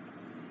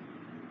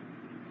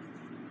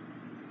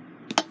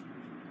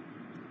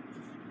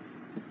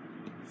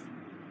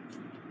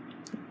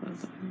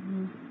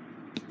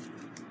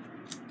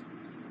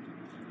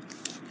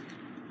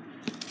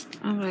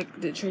 I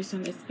like that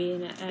Trayson is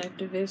being an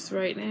activist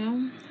right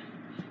now,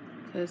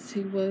 because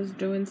he was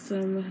doing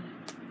some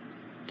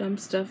dumb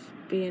stuff,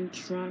 being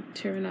drunk,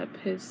 tearing up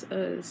his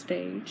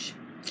stage.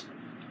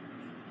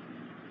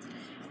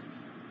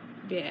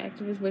 Be an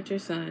activist with your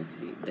son.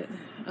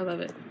 I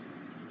love it.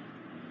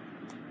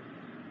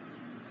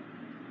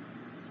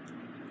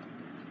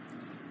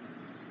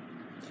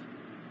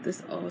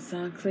 This old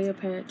song,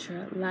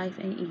 Cleopatra, Life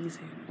Ain't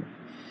Easy.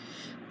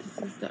 This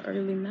is the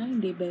early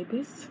 90s,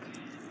 babies.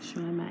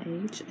 Showing my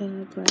age.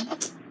 Play.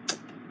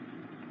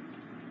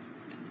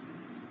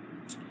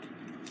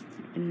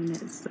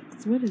 internet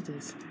sucks. What is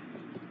this?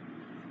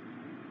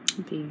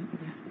 Okay.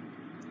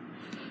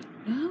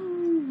 No.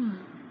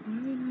 Why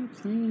are we not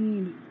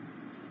playing?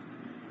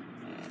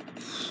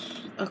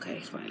 Okay,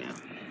 it's fine now.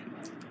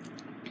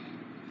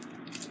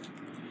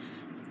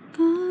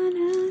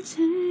 Gonna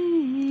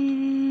change.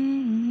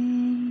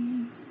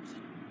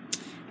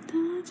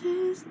 Don't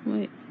just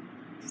wait.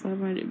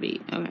 500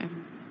 beat. Okay.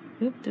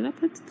 Oop, did I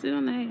put it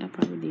on that? I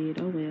probably did.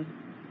 Oh well.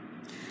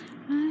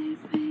 Life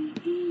ain't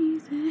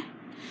easy.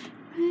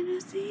 When I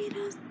see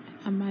those,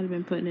 I might have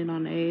been putting it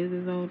on the A's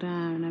this whole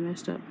time and I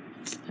messed up.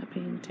 Not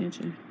paying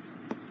attention.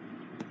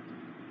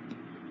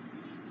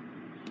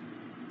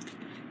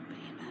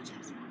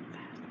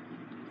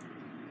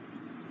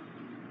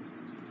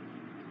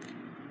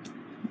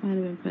 Might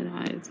have been putting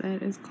on it.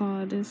 That is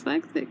called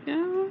dyslexic,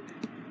 y'all.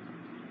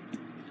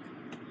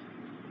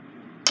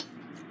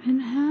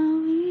 And how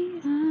we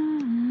are.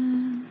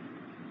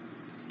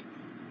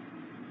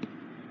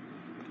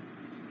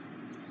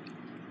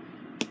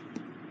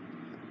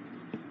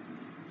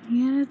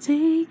 You gotta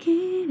take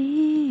it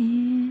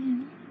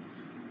in.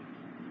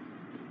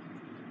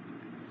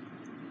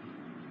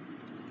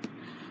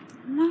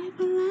 Life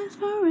will last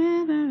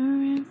forever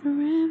and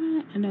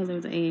forever. I know there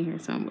was an A in here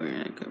somewhere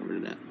and I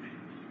covered it up.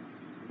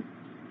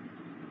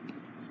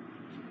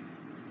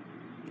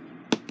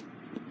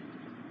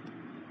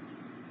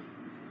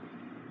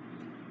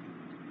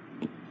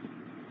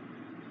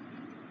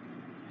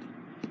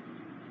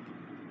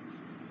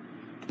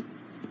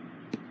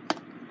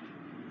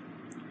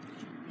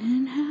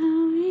 And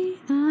how we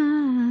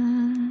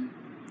are.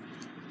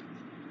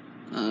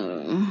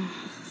 Oh,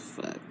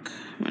 fuck.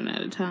 Run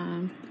out of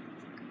time.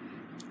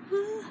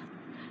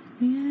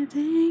 We gotta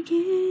take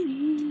it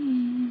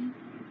in.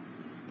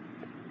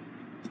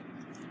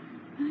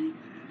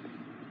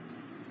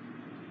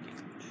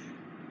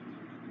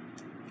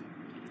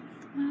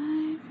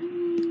 Life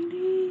ain't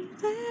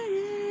easy.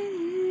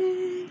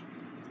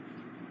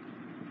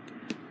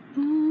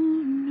 Oh,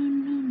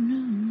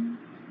 no.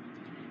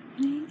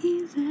 It ain't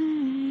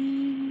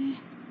easy.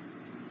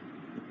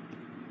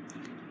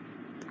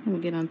 I'm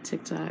gonna get on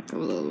TikTok a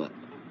little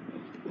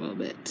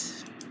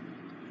bit.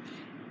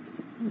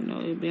 You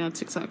know, you'll be on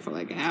TikTok for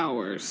like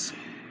hours.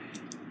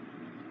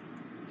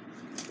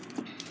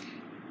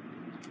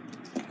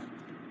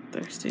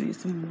 Thirsty, need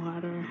some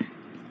water.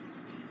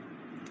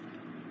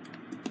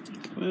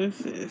 What is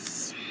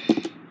this?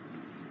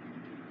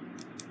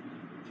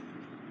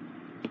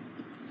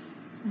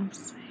 I'm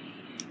saying,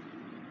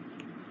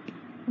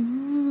 oh,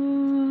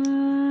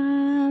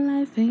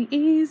 life ain't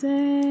easy.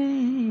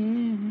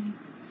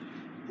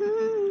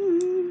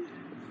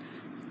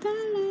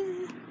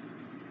 Darling.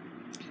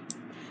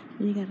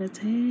 You gotta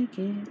take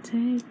it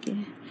in.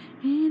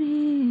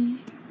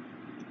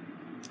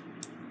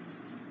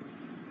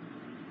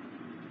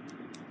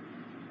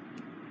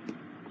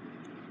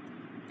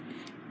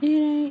 It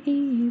ain't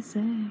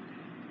easy.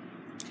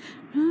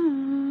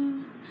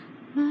 No,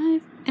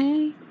 life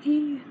ain't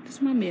easy. This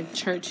reminds me of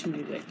church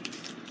music.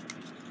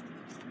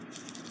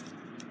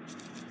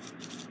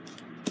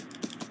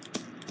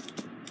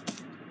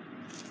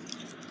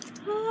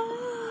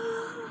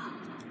 Oh,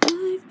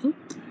 life.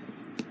 Oops.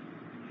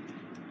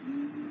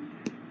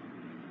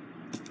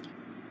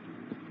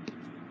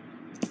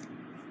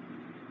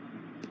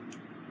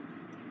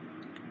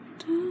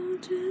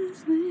 Don't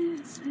just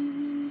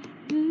listen.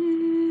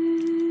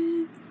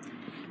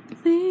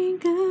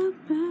 Think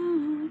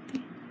about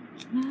it.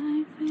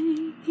 Life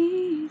ain't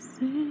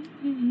easy.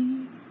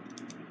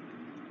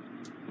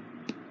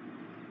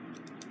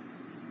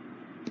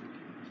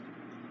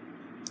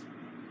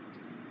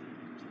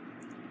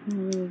 I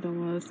really don't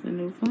want to listen to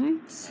new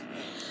things.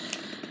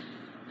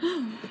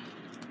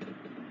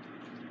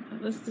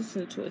 Let's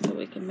listen to it so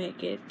we can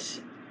make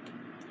it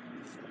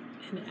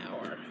an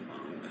hour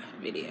long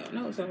video.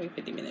 No, it's only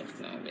 50 minutes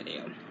long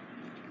video.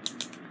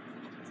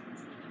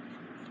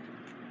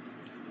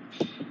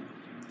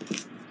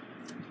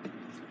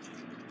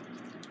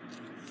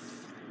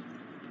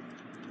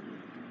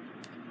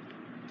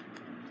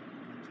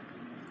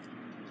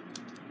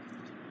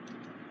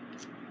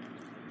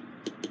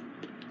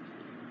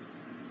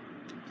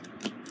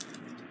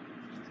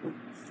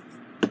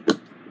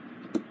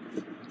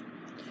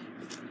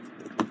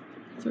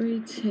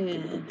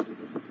 $3.10.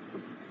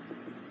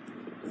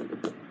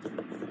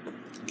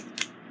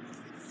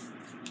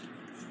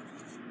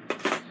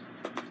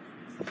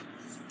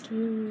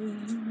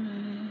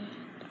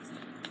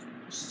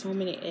 So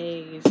many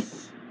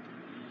A's.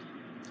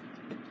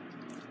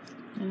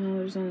 Oh,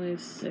 there's only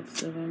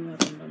 6 of them. Let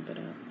them bump it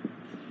up.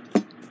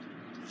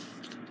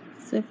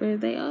 Except for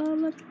they all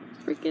look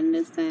freaking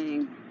the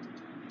same.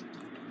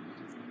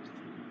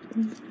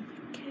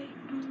 Okay,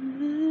 I'm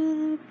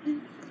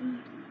loving good.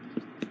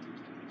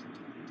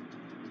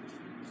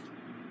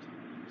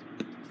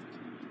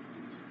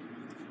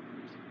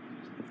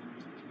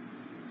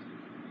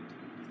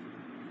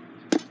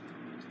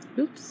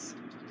 Oops.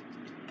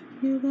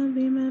 You gonna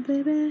be my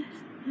baby.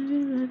 I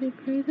will love you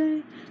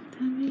crazy.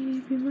 Tell me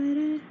if you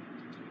waited.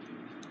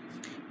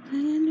 Like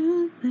a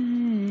new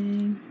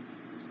thing.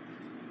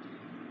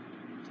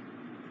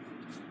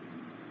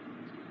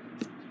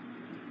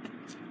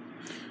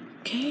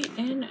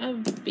 a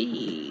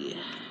V.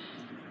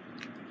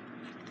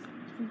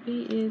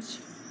 V is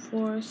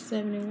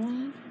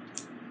 471.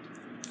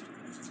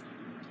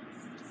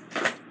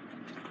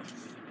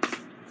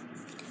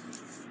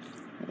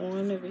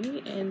 One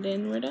V, and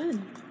then we're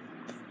done.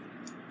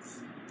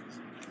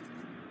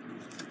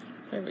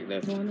 Perfect.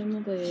 There's one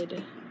in the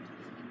lid.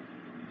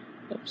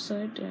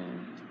 Upside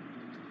down.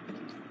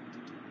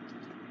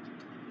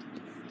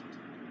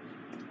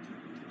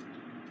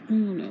 I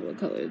don't know what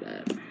color is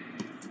that.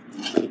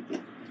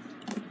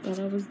 Thought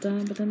I was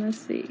done, but then let's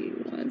see.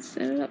 One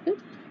set it up.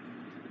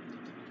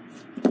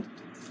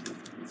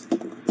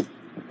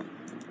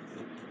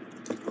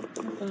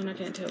 I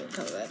can't tell what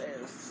color that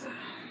is.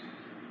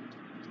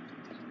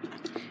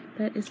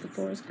 That is the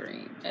forest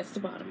green. That's the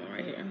bottom one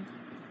right here.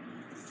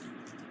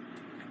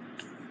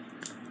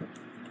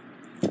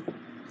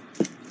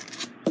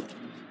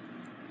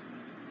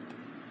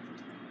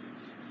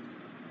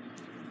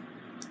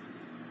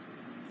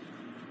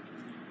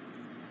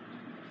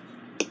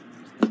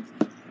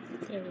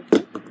 There we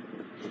go.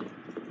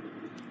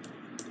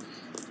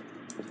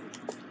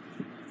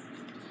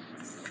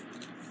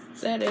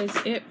 That is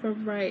it for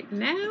right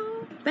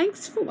now.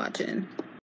 Thanks for watching.